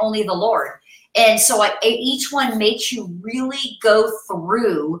had only the Lord. And so each one makes you really go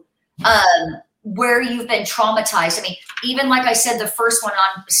through where you've been traumatized. I mean, even like I said, the first one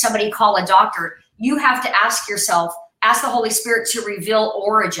on somebody call a doctor, you have to ask yourself, ask the Holy Spirit to reveal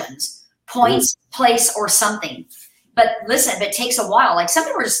origins, points, place, or something. But listen, but it takes a while. Like some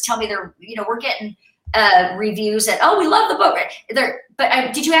people just tell me we're getting reviews that, oh, we love the book.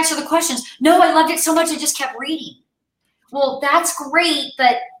 Did you answer the questions? No, I loved it so much I just kept reading. Well, that's great,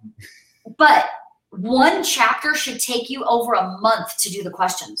 but one chapter should take you over a month to do the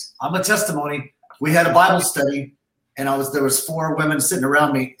questions. I'm a testimony. We had a Bible study, and there was 4 women sitting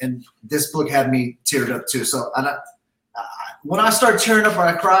around me, and this book had me teared up too. So when I start tearing up or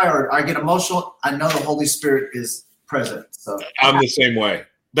I cry or I get emotional, I know the Holy Spirit is present. So I'm the same way.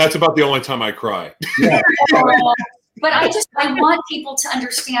 That's about the only time I cry. Yeah. But I want people to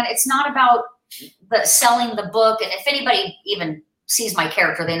understand it's not about the selling the book. And if anybody even sees my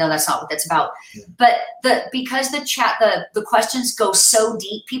character, they know that's not what that's about. Yeah. But because the questions go so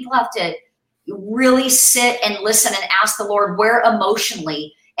deep, people have to really sit and listen and ask the Lord, where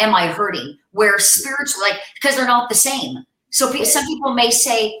emotionally am I hurting? Where spiritually, because they're not the same. So some people may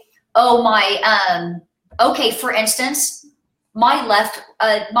say, oh, okay, for instance, my left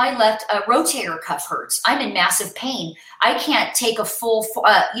rotator cuff hurts. I'm in massive pain. I can't take a full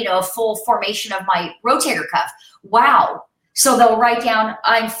formation of my rotator cuff. Wow. So they'll write down,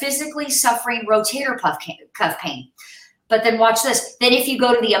 I'm physically suffering rotator cuff pain. But then watch this. Then if you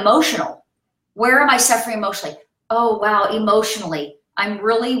go to the emotional, where am I suffering emotionally? Oh, wow, emotionally. I'm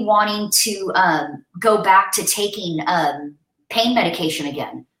really wanting to go back to taking pain medication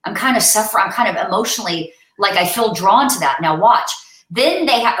again. I'm kind of suffering. I'm kind of emotionally, like I feel drawn to that. Now watch. Then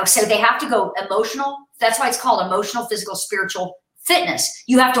they have to go emotional. That's why it's called emotional, physical, spiritual fitness.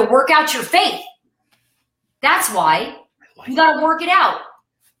 You have to work out your faith. That's why you got to work it out.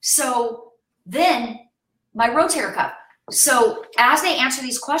 So then my rotator cuff. So as they answer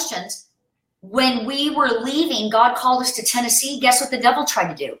these questions, when we were leaving, God called us to Tennessee. Guess what the devil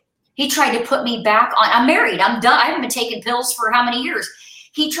tried to do? He tried to put me back on. I'm married. I'm done. I haven't been taking pills for how many years?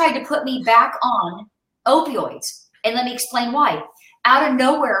 He tried to put me back on opioids. And let me explain why. Out of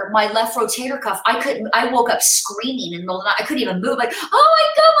nowhere, my left rotator cuff, I woke up screaming in the middle of the night. I couldn't even move. Like, oh my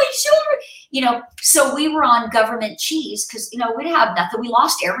God, my shoulder. So we were on government cheese because, we didn't have nothing. We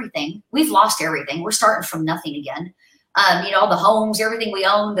lost everything. We've lost everything. We're starting from nothing again. The homes, everything we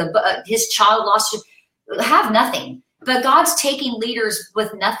owned, his child lost, have nothing. But God's taking leaders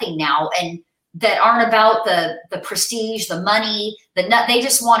with nothing now and that aren't about the prestige, the money, they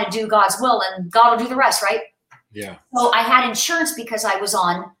just want to do God's will and God will do the rest, right? Yeah. So I had insurance because I was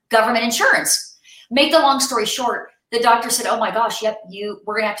on government insurance. Make the long story short, the doctor said, oh my gosh, yep,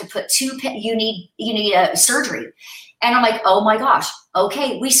 we're going to have to put you need a surgery. And I'm like, oh my gosh.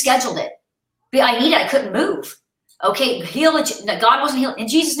 Okay. We scheduled it. I couldn't move. Okay. Heal it. No, God wasn't healed in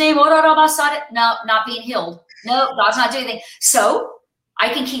Jesus' name. No, not being healed. No, God's not doing anything. So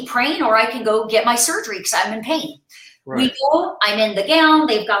I can keep praying or I can go get my surgery because I'm in pain. Right. We go, I'm in the gown.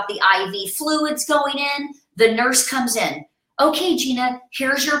 They've got the IV fluids going in. The nurse comes in. Okay, Gina,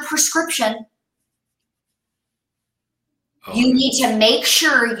 here's your prescription. Oh. You need to make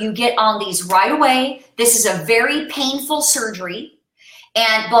sure you get on these right away. This is a very painful surgery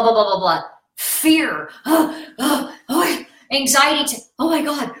and blah, blah, blah, blah, blah. Fear, anxiety, oh my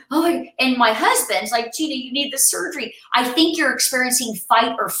God, and my husband's like, Gina, you need the surgery. I think you're experiencing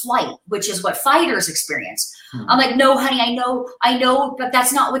fight or flight, which is what fighters experience. I'm like, no, honey, I know, but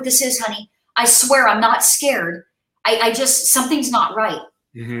that's not what this is, honey. I swear I'm not scared. I just, something's not right.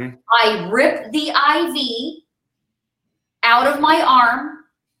 Mm-hmm. I ripped the IV out of my arm.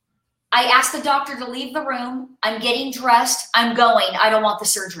 I asked the doctor to leave the room. I'm getting dressed. I'm going. I don't want the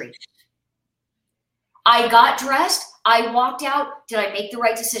surgery. I got dressed. I walked out. Did I make the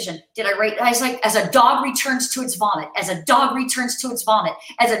right decision? I was like, as a dog returns to its vomit, as a dog returns to its vomit,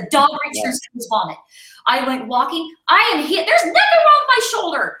 as a dog returns to its vomit. I went walking. I am here. There's nothing wrong with my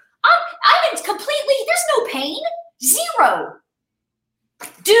shoulder. I'm in completely, there's no pain. Zero.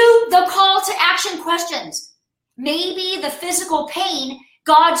 Do the call to action questions. Maybe the physical pain,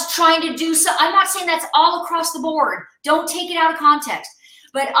 God's trying to do so. I'm not saying that's all across the board. Don't take it out of context.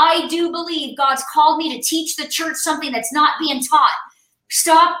 But I do believe God's called me to teach the church something that's not being taught.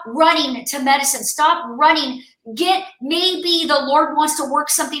 Stop running to medicine. Stop running. Maybe the Lord wants to work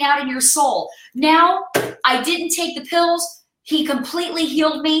something out in your soul. Now, I didn't take the pills. He completely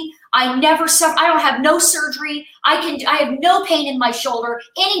healed me. I never suffer. I don't have no surgery. I have no pain in my shoulder.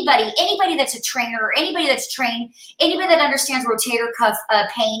 Anybody that's a trainer or anybody that's trained, anybody that understands rotator cuff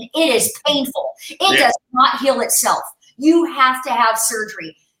pain, it is painful. It does not heal itself. You have to have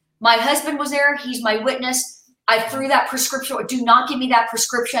surgery. My husband was there. He's my witness. I threw that prescription. Do not give me that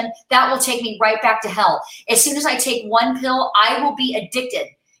prescription. That will take me right back to hell. As soon as I take one pill, I will be addicted.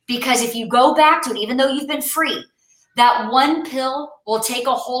 Because if you go back to it, even though you've been free, that one pill will take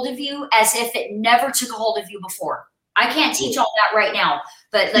a hold of you as if it never took a hold of you before. I can't teach all that right now,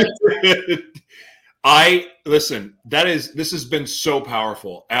 but let me listen. This has been so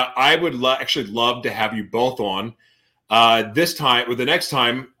powerful. I would actually love to have you both on this time or the next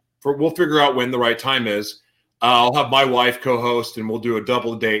time. We'll figure out when the right time is. I'll have my wife co-host, and we'll do a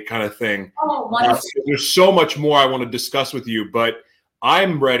double date kind of thing. Oh, wonderful! There's so much more I want to discuss with you, but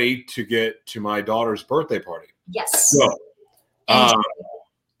I'm ready to get to my daughter's birthday party. Yes. So,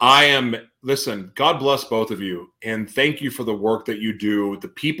 listen, God bless both of you. And thank you for the work that you do, the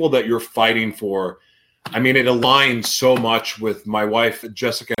people that you're fighting for. I mean, it aligns so much with my wife,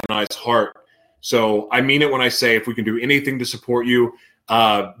 Jessica, and I's heart. So I mean it when I say if we can do anything to support you,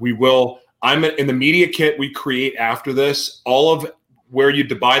 we will. I'm in the media kit we create after this. All of where you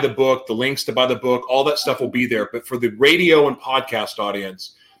to buy the book, the links to buy the book, all that stuff will be there. But for the radio and podcast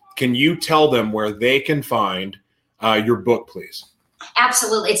audience, can you tell them where they can find your book, please?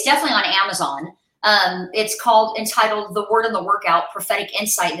 Absolutely. It's definitely on Amazon. It's entitled The Word and the Workout, Prophetic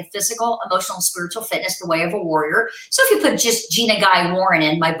Insight into Physical, Emotional, and Spiritual Fitness, The Way of a Warrior. So if you put just Gina Guy Warren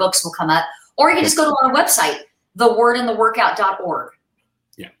in, my books will come up. Or you can just go to our website, thewordandtheworkout.org.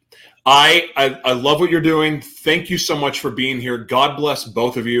 Yeah. I love what you're doing. Thank you so much for being here. God bless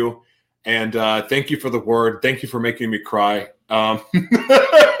both of you. And thank you for the word. Thank you for making me cry.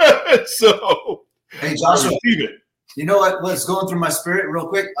 So, hey, Joshua, you know what's going through my spirit real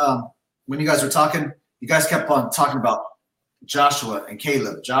quick? When you guys were talking, you guys kept on talking about Joshua and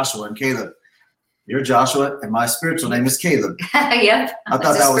Caleb. You're Joshua, and my spiritual name is Caleb. Yep. I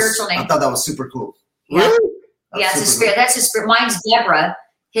thought that was super cool. Yeah. Yeah, it's a spirit. That's his spirit. Mine's Deborah.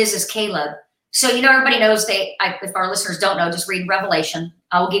 His is Caleb. So, everybody knows if our listeners don't know, just read Revelation.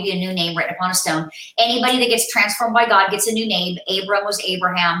 I will give you a new name written upon a stone. Anybody that gets transformed by God gets a new name. Abram was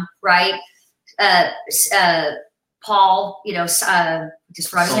Abraham, right? Paul,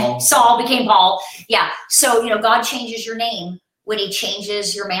 Saul became Paul. Yeah. So, God changes your name when he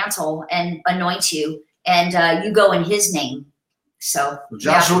changes your mantle and anoints you, and you go in his name. So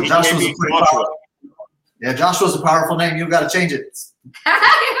Joshua's a powerful name. You've got to change it.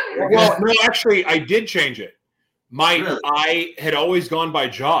 Well, no, actually, I did change it. I had always gone by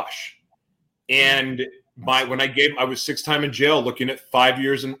Josh, and I was 6 times in jail, looking at 5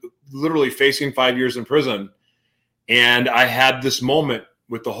 years and literally facing 5 years in prison. And I had this moment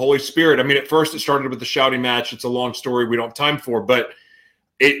with the Holy Spirit. I mean, at first it started with the shouting match. It's a long story we don't have time for, but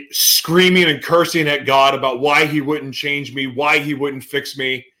it screaming and cursing at God about why he wouldn't change me, why he wouldn't fix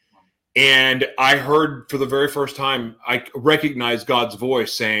me. And I heard for the very first time, I recognized God's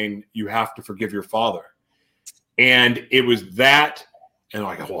voice saying, you have to forgive your father. And it was that. And I'm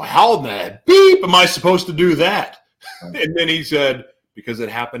like, well, how in the beep am I supposed to do that? And then he said, because it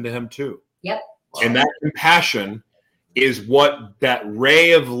happened to him too. Yep. And that compassion is what that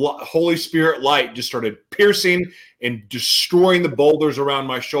ray of Holy Spirit light just started piercing and destroying the boulders around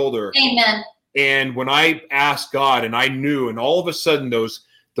my shoulder. Amen. And when I asked God, and I knew, and all of a sudden those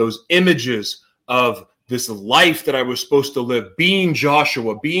images of this life that I was supposed to live, being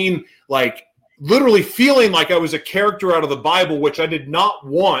Joshua, being like literally feeling like I was a character out of the Bible, which I did not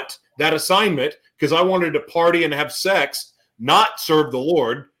want that assignment because I wanted to party and have sex, not serve the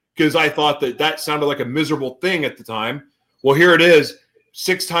Lord, because I thought that sounded like a miserable thing at the time. Well, here it is,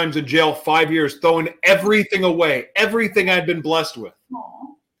 6 times in jail, 5 years, throwing everything away, everything I'd been blessed with.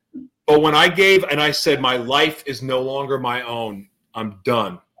 Aww. But when I gave and I said, my life is no longer my own, I'm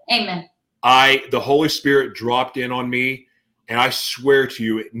done. Amen. The Holy Spirit dropped in on me, and I swear to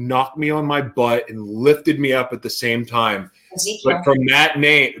you, it knocked me on my butt and lifted me up at the same time. Ezekiel. But from that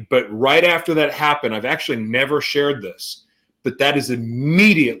name, but right after that happened, I've actually never shared this, but that is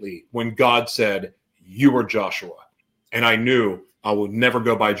immediately when God said, you are Joshua. And I knew I will never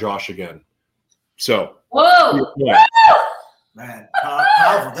go by Josh again. So. Whoa. Yeah. Man,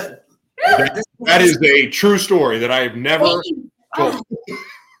 powerful. That is a true story that I have never told.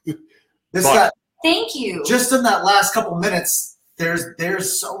 Thank you. Just in that last couple minutes,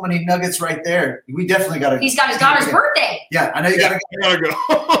 there's so many nuggets right there. We definitely got to. He's got his daughter's birthday. Yeah, I know you got to go. I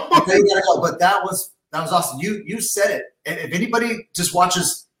know you got to go. But that was awesome. You said it. And if anybody just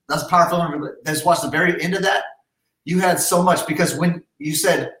watches, that's powerful. Just watch the very end of that. You had so much because when you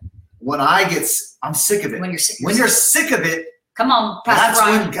said, I'm sick of it. When you're sick of it, come on, Pastor that's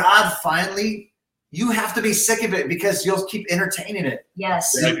Brian. when God finally. You have to be sick of it because you'll keep entertaining it.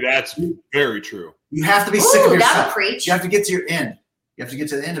 Yes. That's very true. You have to be sick of yourself. That'll preach. You have to get to your end. You have to get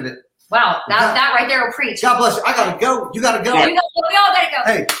to the end of it. Wow, that right there will preach. God bless you. I gotta go. You gotta go. We all gotta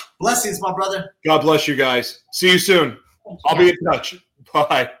go. Hey, blessings, my brother. God bless you guys. See you soon. I'll be in touch.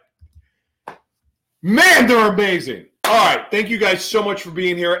 Bye. Man, they're amazing. All right. Thank you guys so much for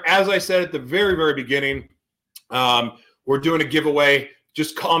being here. As I said at the very, very beginning, we're doing a giveaway.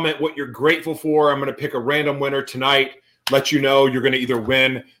 Just comment what you're grateful for. I'm going to pick a random winner tonight. Let you know you're going to either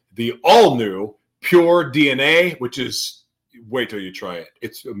win the all-new Pure DNA, which is, wait till you try it.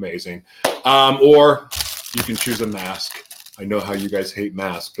 It's amazing. Or you can choose a mask. I know how you guys hate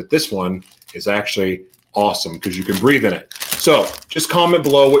masks, but this one is actually awesome because you can breathe in it. So just comment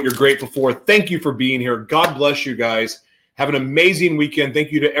below what you're grateful for. Thank you for being here. God bless you guys. Have an amazing weekend.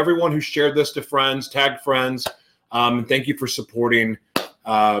 Thank you to everyone who shared this to friends, tagged friends. And thank you for supporting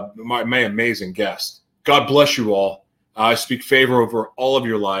my amazing guest. God bless you all. I speak favor over all of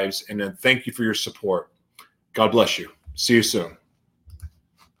your lives. And then thank you for your support. God bless you. See you soon.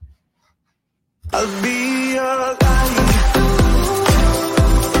 I'll be your light.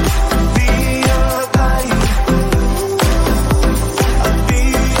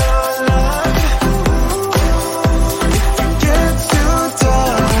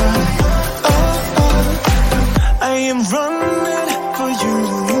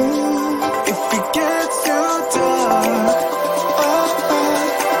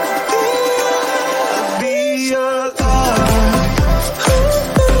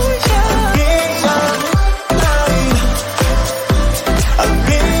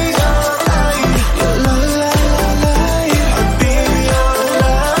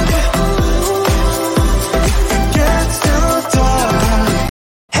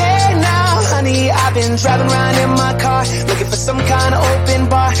 Driving around in my car, looking for some kind of open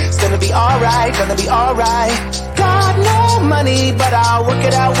bar. It's gonna be alright, gonna be alright. Got no money, but I'll work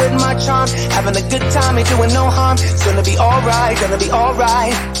it out with my charm. Having a good time, ain't doing no harm. It's gonna be alright, gonna be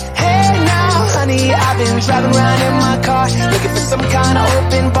alright. Hey now, honey, I've been driving around in my car, looking for some kind of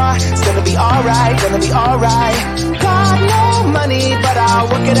open bar. It's gonna be alright, gonna be alright. Got no money, but I'll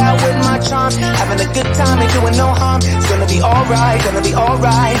work it out with my charm. Having a good time, ain't doing no harm. It's gonna be alright, gonna be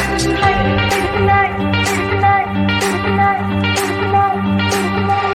alright.